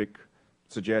specific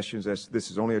suggestions.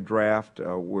 This is only a draft.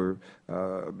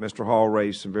 Mr. Hall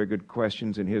raised some very good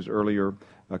questions in his earlier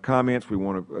comments. We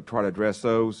want to try to address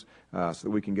those so that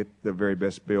we can get the very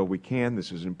best bill we can.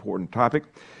 This is an important topic.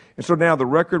 And so now the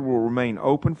record will remain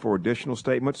open for additional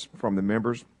statements from the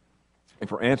members and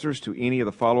for answers to any of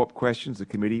the follow-up questions the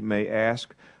committee may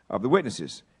ask of the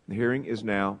witnesses. The hearing is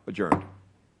now adjourned.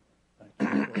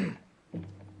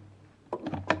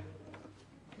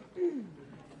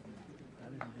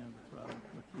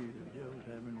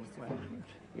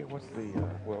 Yeah, what's the,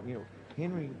 well, you know,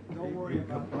 Henry... Don't worry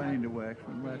about complaining to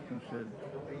Waxman. Waxman said,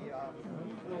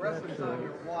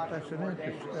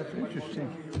 that's interesting.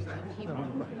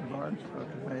 Barnes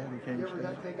talked to man, he can't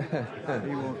say.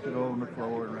 He wants to go on the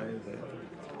floor and raise it.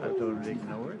 I told him to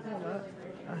ignore it.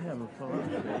 I have a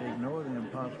philosophy, ignore the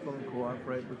impossible and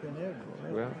cooperate with the inevitable.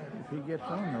 Well, if he gets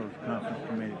on those conference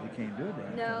committees, he can't do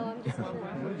that. No, I'm just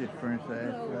We'll just furnish the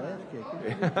ass kicker.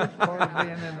 It's part of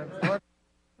being in the